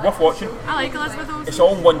 okay. Worth watching. I like Elizabeth Olsen. It's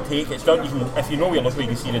all in one take. It's done. You can, if you know where you're looking,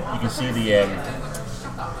 you can see the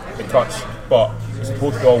cuts, but it's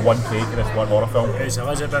supposed to be all one take in this one horror film. Is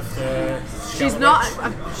Elizabeth she's not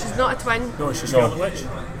a twin. No, she's Scarlet Witch.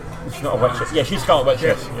 She's not a witch. Yeah, she's Scarlet Witch.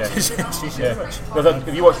 Yes. She's a witch.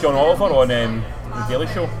 Have you watched John Oliver on the Daily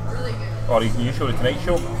Show or his new show, The Tonight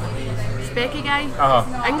Show? Becky guy?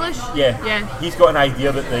 English? Yeah. He's got an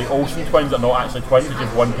idea that the Olsen twins are not actually twins, it's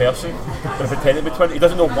just one person. They're pretending to be twins. He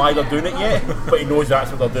doesn't know why they're doing it yet, but he knows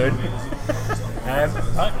that's what they're doing.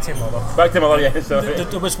 Back to Mother. Yeah.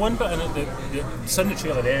 There was one bit in it that it's in the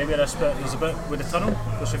trailer anyway. This bit, there's a bit with the tunnel,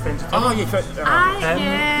 where she finds the tunnel.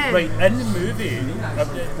 Yeah. Right, in the movie,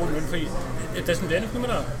 it won't ruin for you. It doesn't do anything with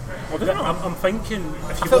that. I'm thinking,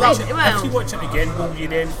 if you watch it again, will you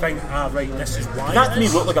then think, right, this is why? That to me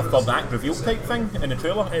looked like a third act reveal type thing in the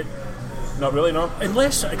trailer. Not really, no.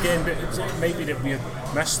 Unless, again, but it might be that we've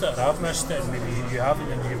missed it, or I've missed it, and maybe you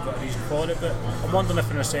haven't, and you've got a reason for it, but I'm wondering if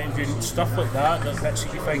in a second viewing, stuff like that bits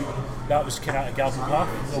that you think that was kind of a garden path,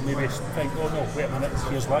 or maybe think, oh no, wait a minute,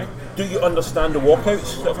 here's why. Do you understand the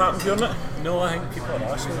walkouts that have happened during it? No, I think people are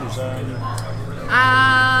assholes.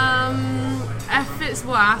 If it's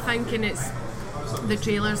what I'm thinking, it's the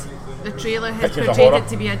trailers. The trailer has Pictures portrayed it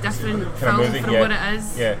to be a different film movie, from what it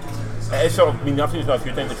is. Yeah. It is sort of, I mean, I've seen this a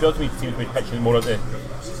few times. The trailer to me seems to be pitching more of the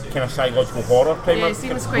kind of psychological horror type. Yeah, it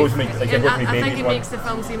seems quite. I think it makes the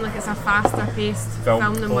film seem like it's a faster paced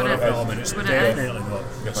film than what it is. Definitely not.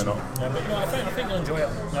 Definitely not. But no, I think you'll enjoy it.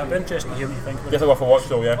 I'd be interested to hear what you think of it. Definitely worth a watch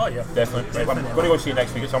though, yeah. Oh, yeah. Definitely. Right, I'm going to go see it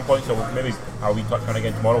next week at some point, so maybe I'll be touching on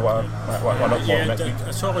again tomorrow. What not next week?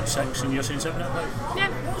 A solid 6, and you're saying 7 out of 5?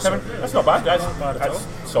 Yeah. 7? That's not bad, guys. Not bad at all.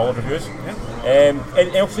 Solid reviews. Yeah.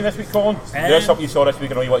 Anything else seen this week, Colin? There's something you saw this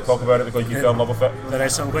week and I know you like to talk about it because you fell in love with it. There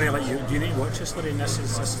is, so I'm going to let you. Do you need to watch this, Lorraine? This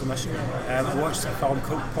is the mission. I watched a film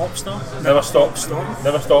called Popstar. Never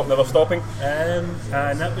stopping. And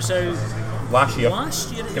that was out last year.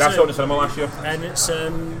 Can I saw it in the cinema last year? And it's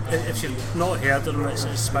if you've not heard of them,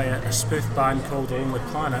 it's by a spoof band called Lonely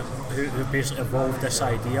Planet who basically evolved this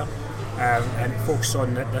idea and focused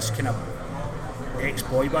on this kind of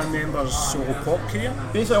ex-boy band members' solo pop career.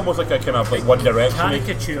 Basically almost like a kind of like One Direction.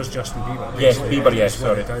 Caricatures Justin Bieber. Yes, Bieber, yes,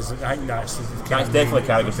 sorry. I think that's definitely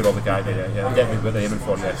caricature of the guy, yeah. Definitely what they're aiming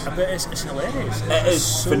for, yes. But it's hilarious. It is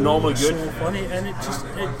so phenomenally good. So funny, and it just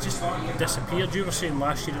disappeared. You were saying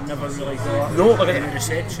last year it never really got any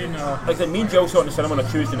reception. Like me and Jill saw it in the cinema on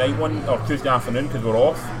a Tuesday night or Tuesday afternoon because we were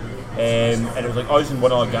off. And it was like us and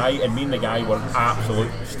one other guy, and me and the guy were absolute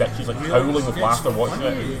stitches, like howling with laughter watching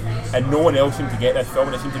it. And no one else seemed to get this film,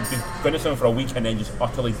 and it seemed to be going to cinema for a week and then just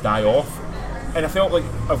utterly die off. And I felt like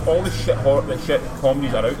of all the shit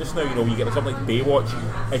comedies that are out this now, you get something like Baywatch,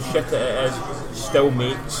 as shit that it is, still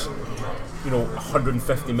makes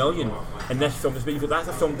 150 million. And this film is that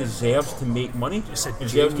the film deserves to make money. It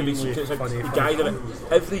deserves to be funny. The guy that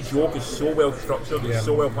every joke is so well structured, it's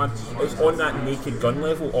so well planned. It's on that Naked Gun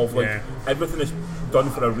level of everything is done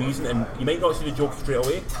for a reason, and you might not see the joke straight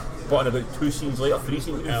away, but in about 2 scenes later, 3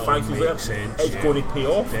 scenes, 5 scenes later, it's going to pay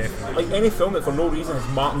off. Definitely. Like any film that for no reason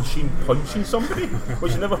has Martin Sheen punching somebody,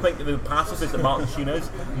 which you never think that the passages that Martin Sheen is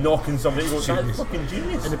knocking somebody. You go, that's fucking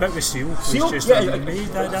genius. And the bit with Seal was just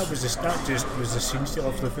amazing. That was the scene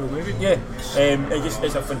stealer for the full movie. Yeah,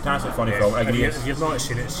 it's a fantastic funny film. I agree. If you've not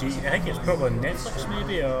seen it, I think it's probably on Netflix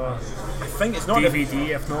maybe, or I think it's not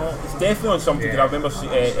DVD. If not, it's definitely on something. Because I remember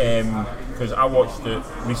because I watched it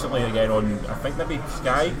recently again on I think maybe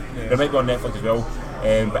Sky. It might be on Netflix as well.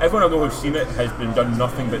 But everyone I know who's seen it has been done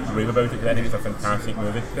nothing but rave about it because I think it's a fantastic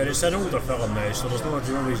movie. But it's an older film now, so there's no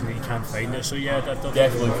real reason that you can't find it. So yeah,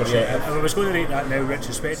 definitely for it. If I was going to rate that now, Rich,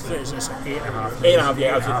 respectfully, it's 8.5. 8.5,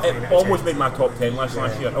 yeah. It almost made my top 10 list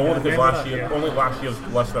last year. Only because last year's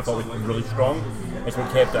list I thought was really strong. It's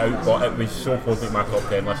what kept it out, but it was so close to my top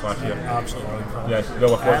 10 list last year. Absolutely. Yes,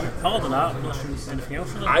 well worth watching. Other than that, I'm not sure anything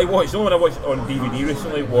else. The only one I watched on DVD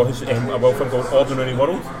recently was a film called Ordinary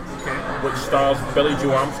World, which stars Billie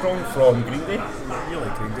Joe Armstrong from Green Day. Really?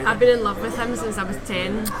 like Green Day. I've been in love with him since I was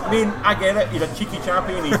 10. I mean, I get it. He's a cheeky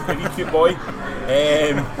champion. He's a wee cute boy.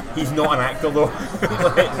 He's not an actor though.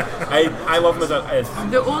 I love him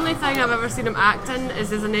as The only thing I've ever seen him act in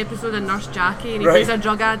is as an episode of Nurse Jackie, and he Right. plays a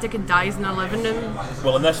drug addict and dies in their living room.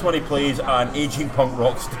 well, in this one he plays an aging punk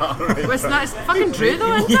rock star. Well, it's fucking true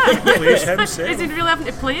though, isn't plays it? himself. Is he really having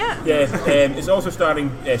to play it? Yeah, it's also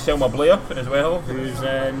starring Selma Blair as well. Who's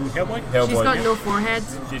in Hellboy? She's got no forehead.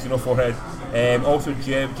 She's got no forehead. Also,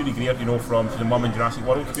 Judy Greer, you know, from she's the mum in Jurassic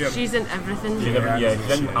World. She's in everything.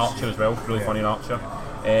 She's in Archer as well. Really funny in Archer.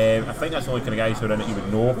 I think that's the only kind of guys who are in it you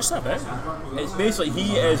would know. What's that about? It's basically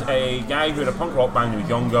he is a guy who had a punk rock band when he was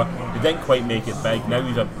younger. He didn't quite make it big. Now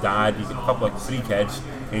he's a dad. He's got a couple of 3 kids,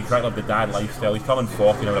 and he's trying to live the dad lifestyle. He's turning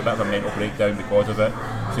 40 and having a bit of a mental breakdown because of it.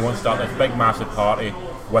 So he wants to start this big, massive party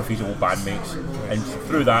with his old bandmates. And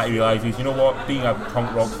through that, he realises, you know what, being a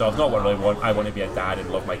punk rock star is not what I really want. I want to be a dad and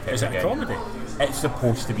love my kids Is it again. a comedy? It's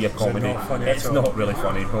supposed to be a comedy. not funny It's at all? not really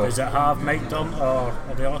funny. No. Does it have Mike Dunn or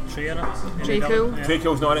the other Trey in it? Trey Cool. Trey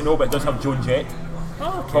Cool's not in it, no, but it does have Joan Jett.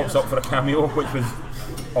 Oh, okay. Pops up for a cameo, which was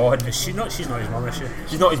odd. Is she not? She's not his mum, is she?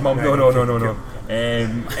 She's not his mum. Right, No.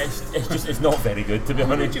 It's not very good, to be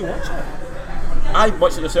honest. Did you watch it? I,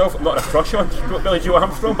 much like yourself, I'm not a crush on Billy Joe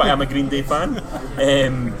Armstrong, but I am a Green Day fan.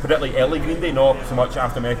 Particularly early Green Day, not so much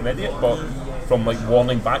after American Idiot, but from like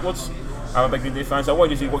Warning backwards, I'm a big Green Day fan. So I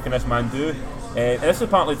wanted to see what can this man do. And this is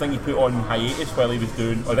partly the thing he put on hiatus while he was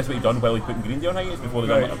doing, or this is what he done while he put Green Day on hiatus before they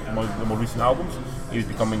done the more recent albums. He was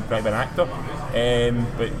becoming quite an actor,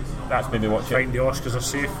 but that's made me watch it. Find the Oscars are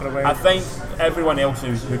safe for a while. I think everyone else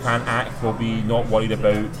who can act will be not worried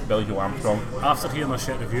about Billy Joe Armstrong. After hearing the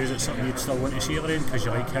shit reviews, it's something you'd still want to see, Lorraine, because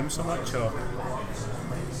you like him so much, or?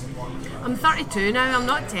 I'm 32 now, I'm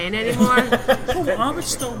not 10 anymore. Well, I would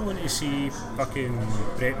still want to see fucking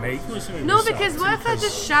Bret Michaels. No, because what if it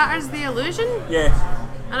just shatters the illusion Yeah,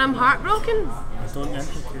 and I'm heartbroken? I don't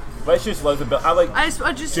think let's just live a bit.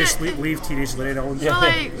 I just leave Teenage Lorraine alone. feel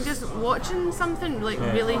like just watching something like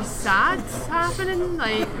really sad happening,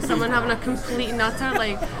 like someone having a complete and utter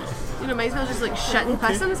might as well just like shit and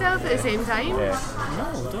piss himself at the same time.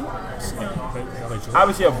 No, don't. It's not about Billy Joe. I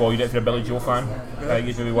would say avoid it if you're a Billy Joe fan. I think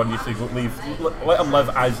it's maybe one you should let him live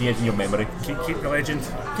as he is in your memory. Keep the legend.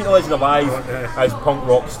 Keep the legend alive as punk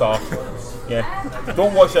rock star. Yeah.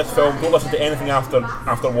 Don't watch this film. Don't listen to anything after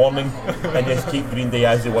Warning, and just keep Green Day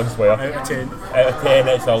as they once were. Out of 10. Out of 10,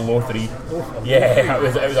 it's a low 3. Yeah, it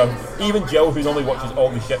was even Jill, who normally watches all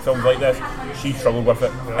these shit films like this, she struggled with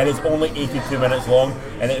it. And it's only 82 minutes long,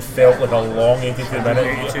 and it felt like a long 82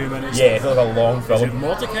 minutes. 82 minutes. Yeah, it felt like a long film. Is it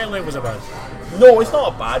Mordecai was it bad? No, it's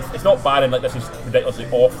not bad. It's not bad, and like this is ridiculously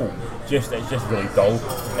awful. It's just really dull,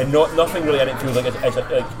 and nothing really in it feels like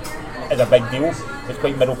it's a big deal. It's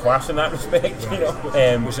quite middle class in that respect, you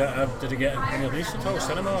know. Was it? Did it get any release at all?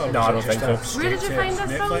 Cinema? Or No, I was don't it think just so. a Where did you straight find to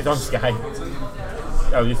this Netflix? It's on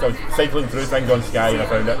Sky. I was cycling through things on Sky and I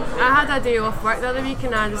found it. I had a day off work the other week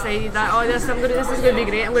and I decided that this is going to be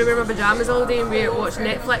great. I'm going to wear my pyjamas all day and watch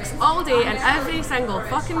Netflix all day, and every single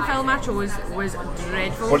fucking film I chose was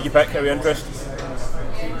dreadful. What did you pick out of interest?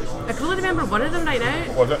 I can only remember one of them right now.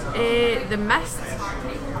 What was it? The Mist.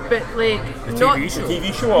 But like The not TV show? The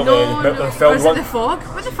TV show or no, the film or is it one? The Fog?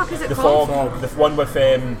 What the fuck is it The called? Fog. The one with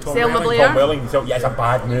Selma Welling. Blair. Tom Welling. So, yeah, it's a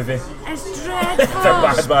bad movie. It's It's a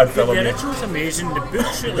dreadful. bad The film. Yeah. original's amazing, the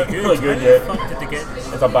book's really good. Really good, How yeah. the fuck did they get?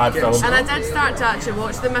 It's a bad film. And I did start to actually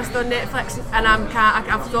watch The Mist on Netflix, and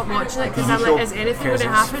I've stopped watching it because I'm like, is anything going to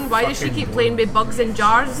happen? Why does she keep playing with bugs in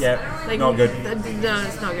jars? Yeah, like, not good. No,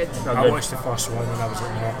 it's not good. Not I good. watched the first one when I was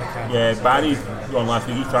at North. Yeah, Barry on last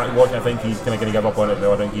week. He's trying to watch it. I think he's kind of going to give up on it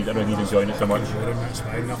now. I don't think he's enjoying it so much. That's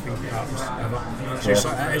fine, nothing happens ever. It's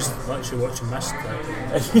like, it is literally watching Mist.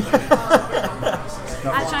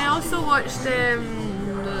 Actually, I also watched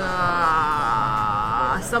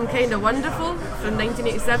Some Kind of Wonderful from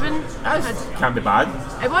 1987. Can't be bad.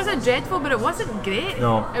 It wasn't dreadful, but it wasn't great.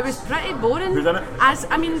 No. It was pretty boring. Who's in it?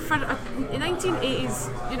 For a 1980s,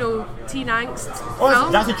 teen angst Oh,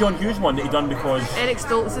 film. that's a John Hughes one that he done because. Eric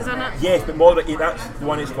Stoltz is in it. Yes, but that's the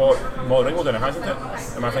one that's got Molly Ringwald in it, hasn't it?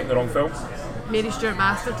 Am I thinking the wrong film? Mary Stuart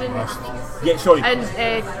Masterton. Yeah, sorry. And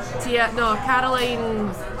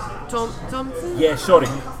Caroline Thompson. Yeah, sorry.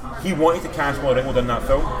 He wanted to cast Molly Ringwald in that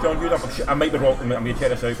film. John Hughes, I might be wrong. I'm going to check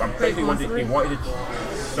this out. But I'm pretty sure he wanted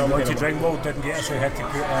to. Monty Ringwald didn't get it, so he had to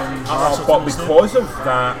put in. But because of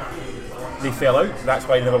that, they fell out. That's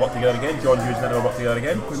why they never worked together again. John Hughes never worked together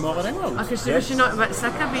again. With Molly Ringwald. Because was she not a bit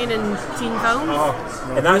sick of being in teen films?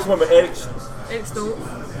 And that's one with Eric Stoltz.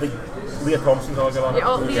 Leah Thompson's all going on.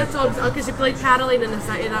 Yeah, Leah Thompson. Because she played Caroline in the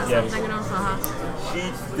City. That's Yeah. something. She,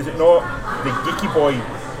 is it not the geeky boy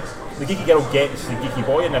the geeky girl gets the geeky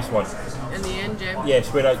boy in this one. In the end, yeah.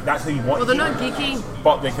 Yes, where that's who you want. Well, they're not geeky,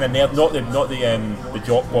 but they kind of nerd, not the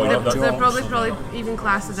jock boy. They're probably even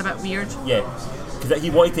classed as a bit weird. Yeah, because he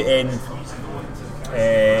wanted to end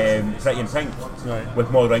Pretty in Pink with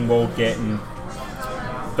Molly Ringwald getting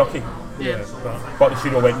Ducky. Yeah. But the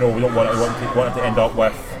studio went, no, we don't want it. We want it to end up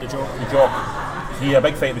with the jock. He had a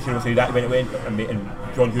big fight in the studio, so that went and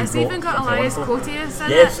John Hughes It's even got Elias Koteas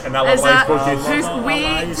in it. Yes, and that Elias Koteas. Who's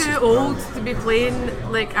way too old to be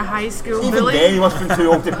playing like a high school even bully. Then he must have been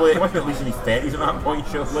too old to play. He must have been at least in his 30s at that point,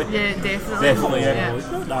 surely. Yeah, definitely. Definitely, yeah.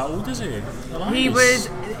 He's not that old, is he?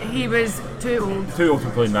 He was too old. Too old to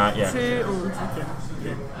play that, yeah. Too old.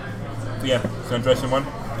 Yeah, it's an interesting one.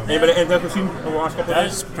 Anybody else seen over the last couple of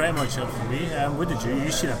days? That's pretty much it for me. What did you?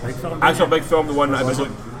 You seen a big film? I saw a big film, the one that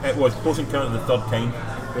it was Close Encounter of the Third Kind.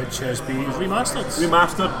 Which has been remastered. Same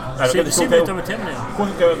with Terminator. Close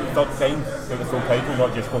Encounter of the Third Kind, the full title,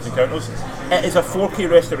 not just Close Encounters. It is a 4K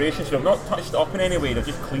restoration, so they've not touched it up in any way, they've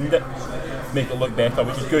just cleaned it, make it look better,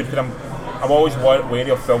 which is good, because I'm always wary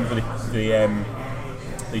of films where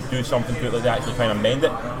they do something to it like they actually try and amend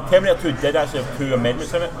it. Terminator 2 did actually have 2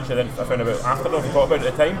 amendments in it, which I found out after we talked about it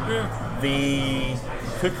at the time. Yeah. They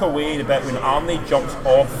took away the bit when Arnie jumps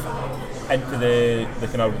off into the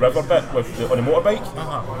kind of river bit on the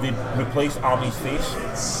motorbike. They replaced Arnie's face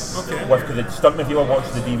with, because the stuntman, if you ever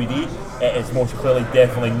watched the DVD, it is most clearly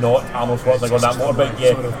definitely not Arnold Schwarzenegger on that motorbike.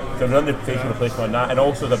 Yeah, so they've done the facial replacement on that, and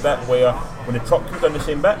also the bit where when the truck comes down the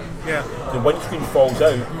same bit, the windscreen falls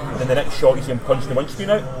out, and then the next shot you see him punch the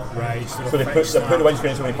windscreen out. Right. So they put the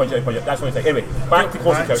windscreen in, so when he punch it. That's the only thing. Anyway, back to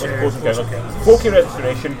Close Encounters. 4K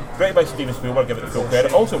restoration, directed by Steven Spielberg, give it the full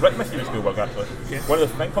credit. Also written by Steven Spielberg, actually. One of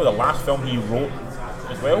the, probably the last film he wrote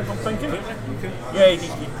as well, I'm thinking. Yeah,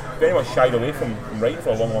 he very much shied away from writing for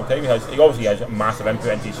a long time. He obviously has massive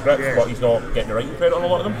input into his scripts, but he's not getting the writing credit on a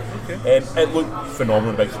lot of them. It looked phenomenal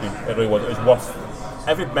on the big screen. It really was. It was worth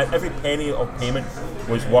every penny of payment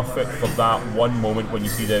was worth it for that one moment when you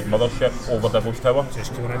see the mothership over Devil's Tower.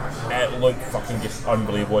 Just coming in. It looked fucking just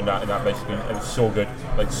unbelievable in that big screen. It was so good,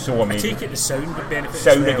 like so amazing. I take it the sound would benefit.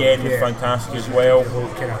 Sound again was fantastic as well.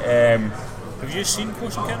 Have you seen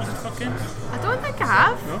Close Encounters of the Third Kind? I don't think I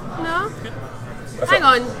have. No. Hang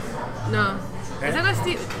on. No.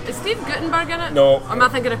 Is Steve Guttenberg in it? No. Or am I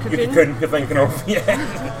thinking of Cocoon? You're thinking of,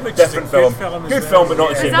 different film. Good film, but not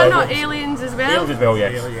the same level. Is that level. not Aliens as well? Aliens as well,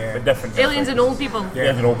 yes. But different. Aliens and old people?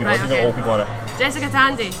 Aliens and old people. Right, okay. Old people on it. Jessica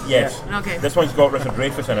Tandy? Yes. Okay. This one's got Richard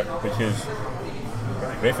Dreyfuss in it, which is...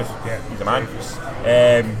 Dreyfuss? Yeah. He's a man.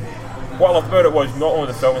 What I loved about it was not only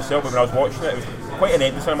the film itself, but when I was watching it was quite an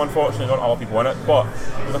empty cinema, unfortunately, not a lot of people in it, but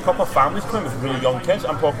there's a couple of families coming with really young kids.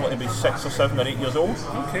 I'm talking like maybe 6 or 7 or 8 years old.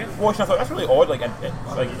 Okay. Watching, I thought, that's really odd, like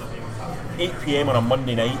 8 PM on a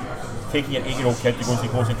Monday night, taking an 8-year-old kid to go and see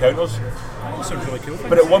Close Encounters. That sounds really cool.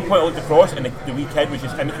 But at one point I looked across and the wee kid was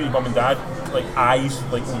just in between his mum and dad, like eyes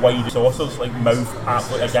like wide as saucers, like mouth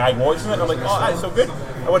absolutely a gag watching it, and I'm like, oh, that's so good.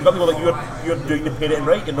 I want to be like, you're doing the parenting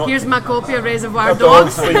right, you're not. Here's my copy of Reservoir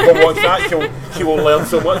Dogs. Please go watch that. She will learn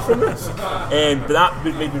so much from this. But that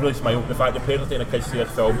made me really smile. The fact the parents taking their kids to see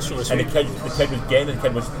this film, and the kid was getting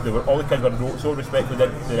it. All the kids were so respectful. They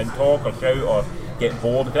didn't talk or shout or get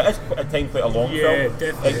bored. It is at times quite a long film. Yeah,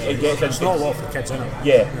 definitely. It's not a lot for the kids in it.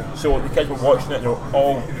 Yeah. So the kids were watching it. They were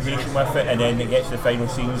all patient with it, and then it gets to the final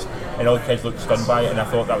scenes, and all the kids looked stunned by it. And I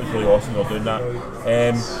thought that was really awesome. They were doing that.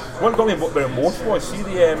 What got me about most was see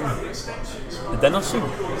the dinner scene.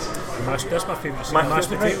 That's my favourite scene. Mashed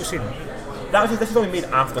potato scene. This is only made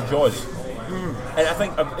after Jaws. And I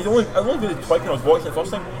think I only really twice when I was watching it the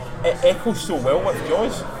first time. It echoes so well with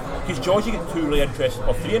Jaws. Because Jaws, you get 3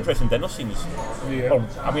 interesting dinner scenes. Yeah. Or,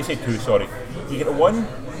 I'm going to say 2, sorry. You get the one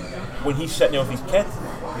when he's sitting there with his kid.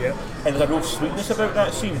 Yeah. And there's a real sweetness about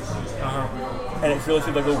that scene. And it really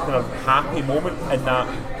seems like a little kind of happy moment in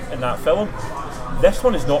that film. This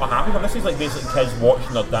one is not a happy one. This is like basically kids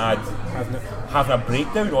watching their dad having a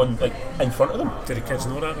breakdown on in front of them. Do the kids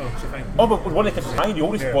know that or something? Oh, but one of the kids is crying, the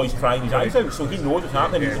oldest boy's crying his eyes out, so he knows what's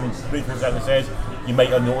happening. And Rachel says, you might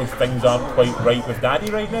have noticed things aren't quite right with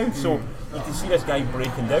Daddy right now. So you can see this guy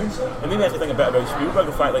breaking down. And maybe that's the thing a bit about Spielberg,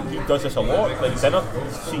 the fact that he does this a lot. Like dinner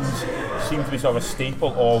scenes seem to be sort of a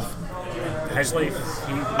staple of his life.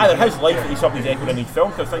 Either his life that he's something he's echoed in his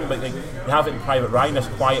film. Because I think like you have it in Private Ryan, this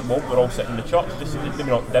quiet moment, we're all sitting in the church, just maybe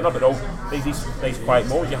not dinner, but all these nice quiet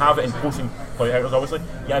moments. You have it in Posting Point Outers, obviously.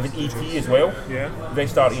 You have it in E.T. as well. Yeah. They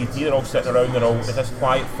start E.T. They're all sitting around. There's this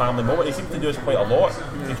quiet family moment. He seems to do this quite a lot.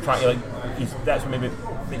 He's trying to that's maybe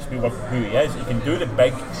makes me wonder who he is. He can do the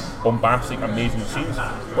big, bombastic, amazing scenes,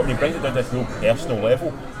 but when he brings it down to this real personal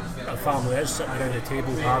level, a family is sitting around the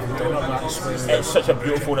table having dinner. It's such a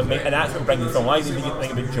beautiful and that's what brings it from life. If you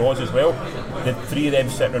think about Jaws as well, the three of them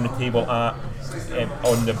sitting around the table at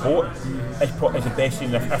on the boat is the best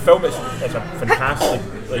scene in a film. It's a fantastic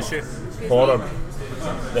horror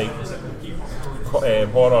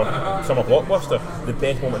horror summer blockbuster. The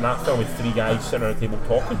best moment in that film is three guys sitting around a table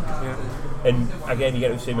talking. And again, you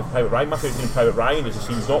get the same with Private Ryan. My favourite scene in Private Ryan is the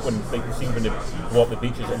scenes not when the scene when they blow up the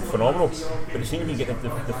beach is phenomenal, but the scene when you get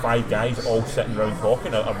the five guys all sitting around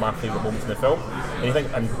talking are my favourite moments in the film. And I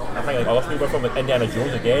think like other people film like Indiana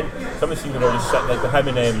Jones again. Some of the scenes when they're all just sitting, like with him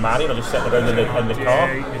and Marion are just sitting around in the car.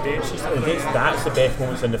 The dates, that's the best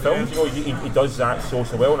moments in the films. You know, he does that so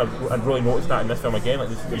well, and I really noticed that in this film again. Like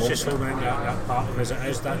it's just so many that part because it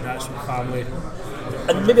is that's what family.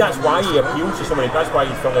 And maybe that's why he appeals to so many. That's why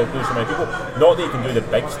he's film appeals to so many people. Not that he can do the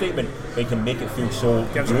big statement, but he can make it feel so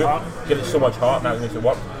gives it so much heart, and that makes it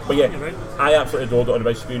work. But yeah, I absolutely adored it on the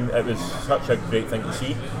big screen. It was such a great thing to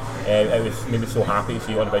see. It made me so happy to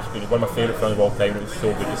see it on the big screen. It's one of my favourite films of all time. It was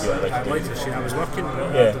so good to see it on the big screen. I'd like to see it. I was working.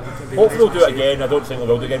 Hopefully they'll do it again. I don't think they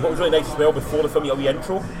will do it again. What was really nice as well, before the film, you got a wee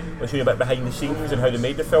intro, which showed you a bit behind the scenes and how they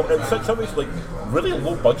made the film. And it was something like really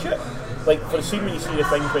low budget. Like for the scene when you see the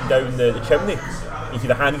thing going down the chimney, you see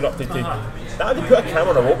the hand go up to that they put a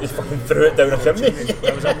camera on a rope, just fucking threw it down a chimney.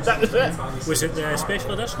 That was it. Was it the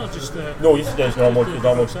special edition or just the? No, just the normal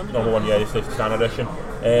one. Yeah, it's the standard edition.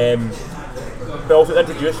 But also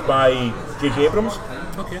introduced by J.J. Abrams.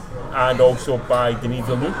 Okay. And also by Denis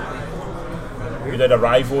Villeneuve, who did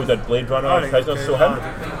Arrival, did Blade Runner, Prisoners. So him,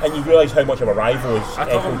 and you realise how much of Arrival is. I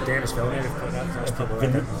thought it Dennis Villeneuve.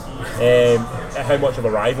 How much of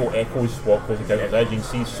Arrival echoes what Close Encounters is. You can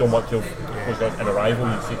see so much of Close Encounters in Arrival.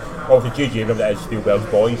 You can see obviously J.J. Abrams, that is Spielberg's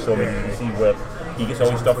boy, so I mean you can see where he gets all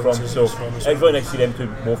his stuff from. So it's really nice to see them two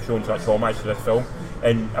both showing such homage to this film.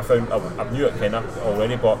 And I knew it kind of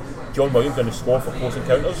already, but John Williams done the score for Close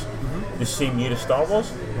Encounters the same year as Star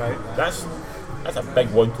Wars. Right. That's a big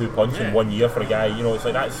 1-2 punch in 1 year for a guy. You know, it's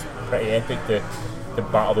like that's pretty epic to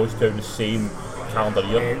battle those two in the same calendar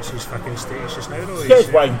year. It's his fucking status just now, though. Yeah, it's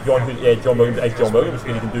why John Williams is John Williams,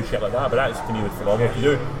 because he can do shit like that. But that's to me was phenomenal to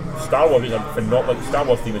do. Star Wars is phenomenal. Like Star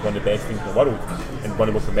Wars theme is one of the best things in the world and one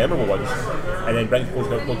of the most memorable ones. And then brings Close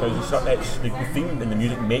Encounters. It's the theme and the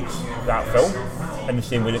music makes that film in the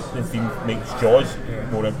same way that the theme makes Jaws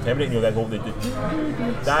more intimidating. You know, remember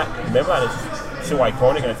that is so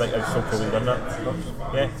iconic, and I think it's so cool they've done that.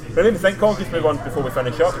 Yeah. But I didn't think, Colin, just move on before we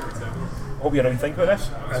finish up. Hope you think about this.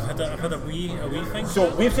 I've had a wee thing.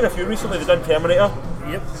 So we've seen a few recently. They've done Terminator.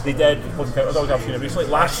 Yep. They did Close Encounters. I've seen it recently.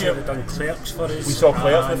 Last year they've done Clerks for us. We saw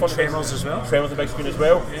Clerks and Tremors as well. Tremors on the big screen as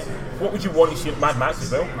well. Yep. What would you want to see? Mad Max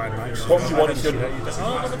as well. Mad Max. What would you want to see?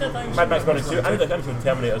 Mad Max 1 and 2. And they've shown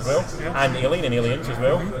Terminator as well. Yeah. And Alien and Aliens as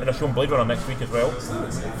well. And they're showing Blade Runner next week as well.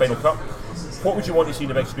 Final cut. What would you want to see on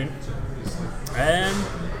the big screen?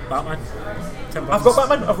 Batman. I've got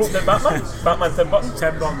Batman. I've wrote down Batman. Batman, Tim Burton.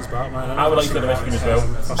 Tim Burton's Batman. I would like to see the big screen as well.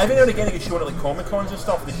 I think now and again they get shown at like Comic Cons and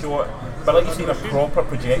stuff. They show it, but I like to see a proper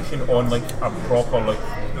projection on like a proper like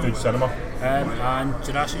good cinema. And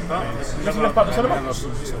Jurassic Park. Have you seen that part of the cinema?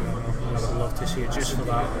 I would love to see it just for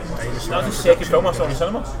that dinosaur. That was the second film I saw in the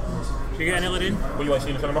cinema. Do you get any Lorraine? What do you want to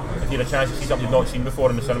see in the cinema? If you had a chance to see something you've not seen before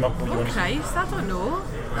in the cinema, what do you want to see? Christ, I don't know.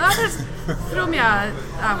 Just throw me a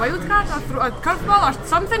wild card, or throw a curveball or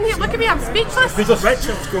something here. Look at me, I'm speechless.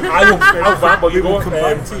 Richard's go. I'll ramble, you go. Come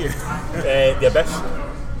back to you. The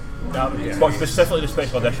Abyss. But specifically the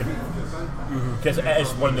special edition. Because it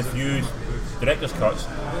is one of the few director's cuts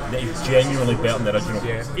that is genuinely better than the original.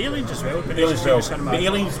 Yeah. Aliens as well. But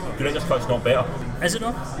Aliens director's cut's not better. Is it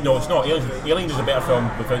not? No, it's not. Aliens is a better film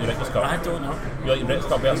without the director's cut. I don't know. You like the director's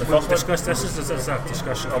cut better than the first one? This is a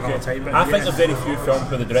discussion for another time. I think there's very few films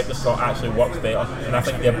where the director's cut actually works better, and I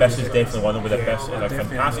think The Abyss is definitely one of them. The Abyss is a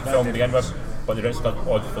fantastic film to begin with, but the director's cut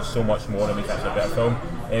odds for so much more and makes it actually a better film.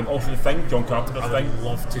 Also The Thing, John Carpenter's Thing. I would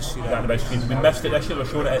love to see that. On the big screen. We missed it this year. They were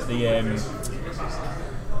showing it at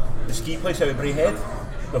the ski place out at Braehead.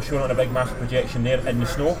 They were showing it on a big massive projection there in the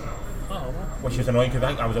snow. Which is annoying because I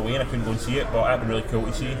think I was away and I couldn't go and see it, but that'd be really cool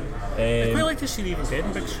to see. I'd quite like to see Evil Dead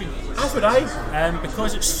on big screen. That's what I.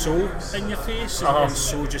 Because it's so in your face and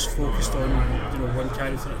so just focused on one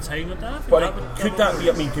character at a time like that. But could that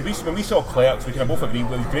be? I mean, when we saw Clerks, we can both agree it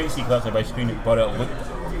was great to see Clerks on a big screen, but it looked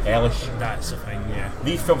hellish. That's the thing, yeah.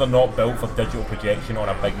 These films are not built for digital projection on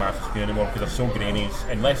a big massive screen anymore because they're so grainy.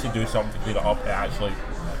 Unless they do something to clear it up, it actually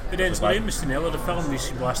But then Lorraine Mistinello, the film we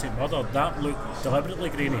seen last night, Murder, that looked deliberately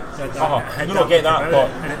grainy. No, get that,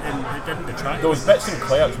 but and it didn't detract. There was bits in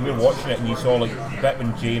Clerks when we were watching it, and you saw like a bit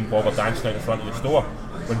when Jay and Bob are dancing out the front of the store.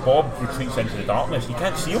 When Bob retreats into the darkness, you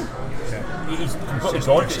can't see him. Yeah. He's completely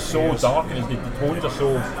gone. It's so dark, and the tones are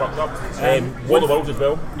so fucked up. War of the Worlds as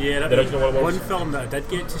well. Yeah, the original War of the Worlds. One film that I did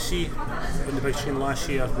get to see in the big screen last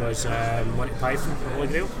year was Monty Python, The Holy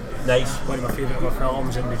Grail. Nice. One of my favourite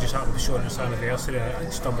films, and they just happened to show it at its anniversary. I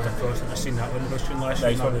stumbled across it and I seen that one in the big screen last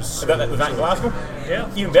year. Was that in Glasgow? Yeah.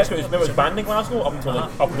 Even better, it was banned in Glasgow up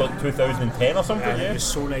until 2010 or something. It was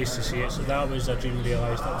so nice to see it. So that was a dream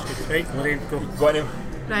realised. That was good. Right, Lorraine, go on in.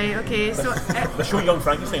 Right, okay, so... They're showing Young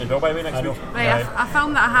Frankenstein as well, by the way, next week. Right, a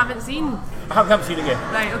film that I haven't seen. I haven't seen it yet.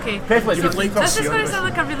 Right, okay. This is going to sound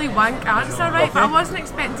like a really wank answer, right? Okay. But I wasn't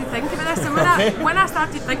expecting to think about this. And when I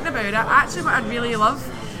started thinking about it, actually what I'd really love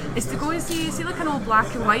is to go and see like an old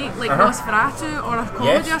black and white, like Nosferatu or a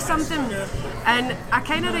comedy or something. And I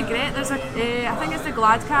kind of regret, there's I think it's the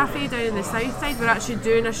Glad Cafe down in the south side, we're actually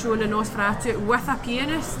doing a show in a Nosferatu with a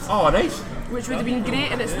pianist. Oh, nice. Which would have been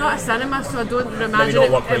great, and it's not a cinema, so I don't imagine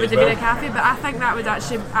it would have been a cafe, but I think that would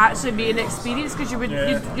actually be an experience, because you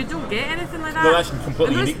don't get anything like that. No, that's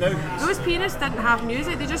completely unique now. Those pianists didn't have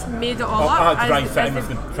music, they just made it all up. I had to try and fit in with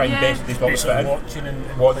the trying best they thought was fit in.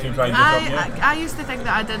 Watching, trying to do something, I used to think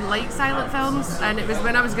that I didn't like silent films, and it was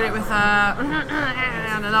when I was going out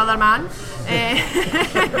with another man.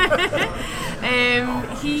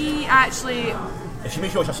 He actually... If she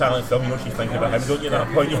makes you watch a silent film, you know she's thinking about him, don't you? At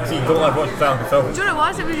that point, you don't let her watch a silent film. Do you know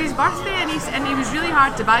what it was? It was his birthday, and he was really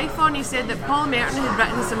hard to buy for, and he said that Paul Merton had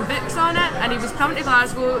written some books on it, and he was coming to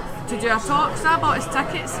Glasgow to do a talk, so I bought his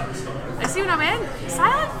tickets. I see when I went,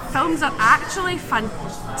 silent films are actually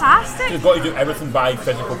fantastic. You've got to do everything by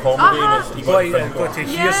physical comedy, and you've got to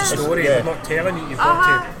hear the story, they're not telling you, you've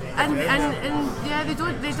got to... And yeah, they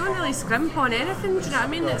don't really scrimp on anything. Do you know what I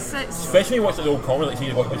mean? It's especially when you watch the old comedy, like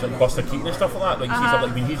see like Buster Keaton and stuff like that. Like see stuff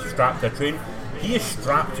like when he's strapped to a train. He is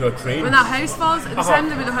strapped to a train. When that house falls, the time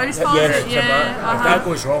when the house falls, if that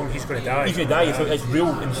goes wrong, he's going to die. He's going to die. It's real,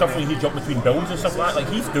 and stuff when he jumps between buildings and stuff like that.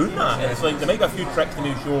 Like he's doing that. It's like there might be a few tricks in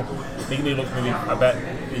the show making it look maybe a bit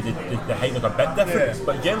the height look a bit different.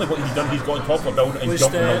 But generally, what he's done, he's got on top of a building and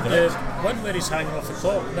jumped on the one where he's hanging off the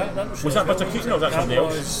top. Was that Buster Keaton or was that somebody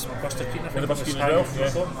else? Was Buster Keaton. Was it Buster Keaton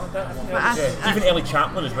as well? Even Ellie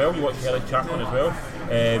Chaplin as well. You watch Ellie Chaplin as well.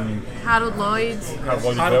 Harold Lloyd as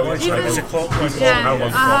well.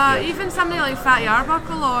 Even somebody like Fatty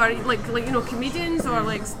Arbuckle, or like you know, comedians, or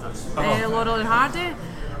like Laurel and Hardy.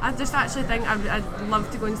 I just actually think I'd love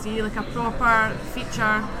to go and see like a proper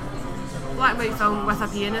feature black and white film with a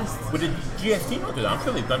pianist. Would the GFT not do that? I'm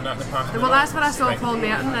sure they've done that in the past. Well, that's where I saw Paul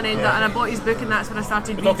Merton, and I bought his book, and that's when I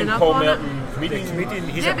started reading up Paul on Merton, it. Comedian.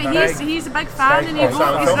 He's a big fan, and he's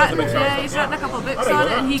written a couple of books on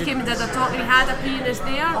it, and he came and did a talk, and he had a pianist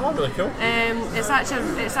there. Oh, really cool. It's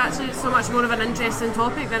actually so much more of an interesting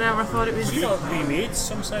topic than I ever thought it was. Has he not remade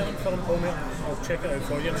some silent film, Paul Merton? I'll check it out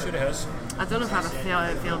for you, I'm sure it has. I don't know if I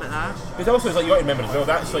feel about that. But also, it's like, you got to remember as well,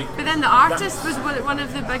 that's like... But then The Artist was one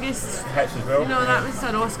of the biggest... hits as well. You know, that was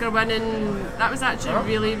an Oscar winning... That was actually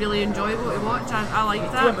really, really enjoyable to watch. I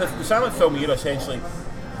liked that. Yeah, the silent film era, essentially,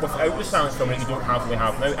 without the silent film that you don't have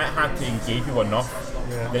now, it had to engage you enough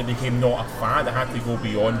that it became not a fad. It had to go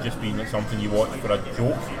beyond just being like something you watch for a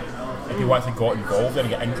joke. And people actually got involved and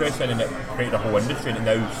got interested in it, created a whole industry, and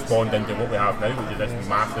it now spawned into what we have now, which is this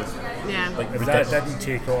massive... Yeah. Like, if that didn't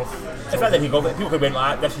take off... If that didn't take off, people could have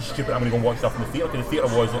went this is stupid, I'm going to go and watch stuff in the theatre, because the theatre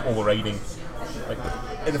was overriding. Like,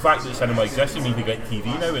 and the fact that cinema exists, you need to get TV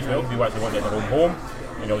now as well, people actually want it in their own home,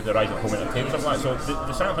 you know, the rise of home entertainment, stuff like that. So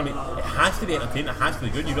the cinema, I mean, it has to be entertaining, it has to be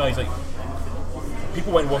good. You realise, like,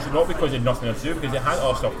 people went and watched it not because they had nothing else to do, because they had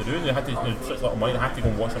other stuff to do, and they had such little money, they had to go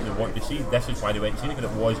and watch something they wanted to see. This is why they went and seen it,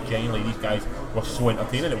 because it was genuinely, these guys were so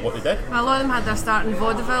entertaining at what they did. Well, a lot of them had their start in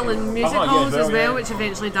vaudeville and music halls as well, which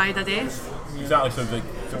eventually died a death. Exactly, so you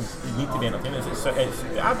need to be entertaining.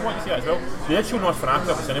 I'd want to see that as well. They did show Nosferatu at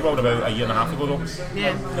the Cineworld about a year and a half ago though.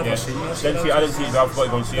 Yeah. Never seen it. I didn't see it, I've got to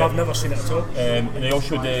go and see it. I've never seen it at all. And they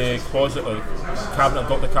also showed the Closet, or Cabinet of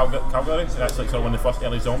Dr. Calgary. That's like sort of one of the first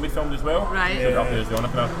early zombie films as well. Right. So up there as the honor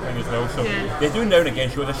kind of thing as well. So they do now and again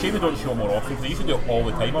show it. It's a shame they don't show it more often, because they used to do it all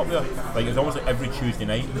the time up there. Like it's almost like every Tuesday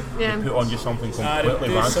night they put on just something completely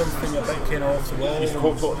random. Something a bit kind of off the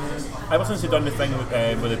wall. Ever since they've done the thing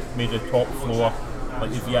where they made the top floor like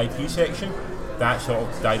the VIP section, that sort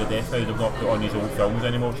of died a death now. They've not put on these old films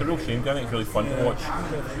anymore. It's a real shame, I think it's really fun to watch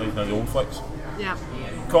like the old flicks. Yeah.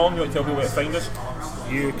 Colin, you want to tell people where to find us?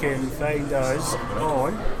 You can find us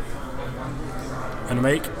on And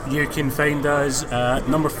Mike, you can find us at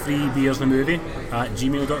number 3 Beers in the Movie at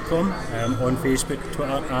gmail.com, on Facebook,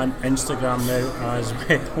 Twitter and Instagram now as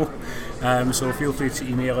well. So feel free to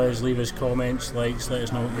email us, leave us comments, likes, let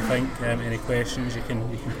us know what you think. Any questions, you can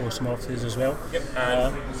post them off to us as well. Yep.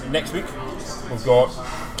 And next week we've got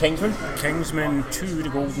Kingsman 2 The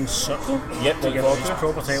Golden Circle. Yep, to give its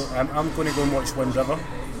proper title. I'm going to go and watch Wind River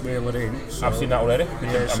with Lorraine. So I've seen that already.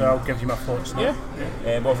 Yeah, so I'll give you my thoughts now.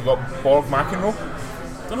 Yeah. We've also got Borg McEnroe.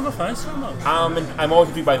 Don't know if I fancy him. I'm always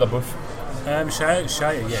intrigued by LaBeouf.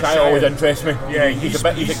 Shia always interests me. Yeah, he's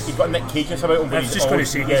got a Nick Cage about him. I was just going to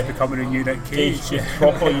say he's becoming a new Nick Cage.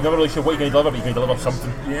 Properly, you're never really sure what you're going to deliver, but you're going to deliver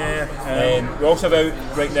something. Yeah. We're also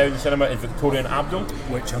out right now in the cinema is Victoria and Abdul,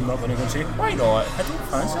 which I'm not going to go see. Why not? I don't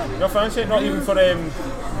fancy it. You don't fancy it? Not even for Dame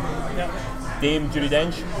Judi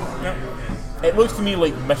Dench? Yeah. It looks to me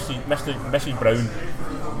like Mrs. Brown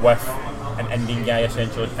with an Indian guy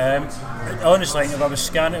essentially. Honestly, if I was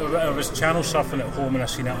channel surfing at home and I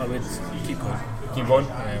seen it, I would keep going.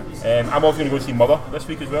 Yeah. I'm also going to go see Mother this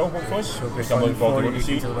week as well, hopefully. So I'm looking forward to going to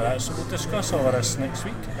see. So we'll discuss all of this next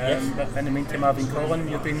week. But in the meantime, I've been Colin,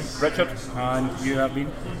 you've been Richard, and you have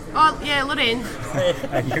been Lorraine.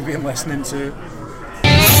 And you've been listening to 3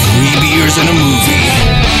 Beers and a Movie.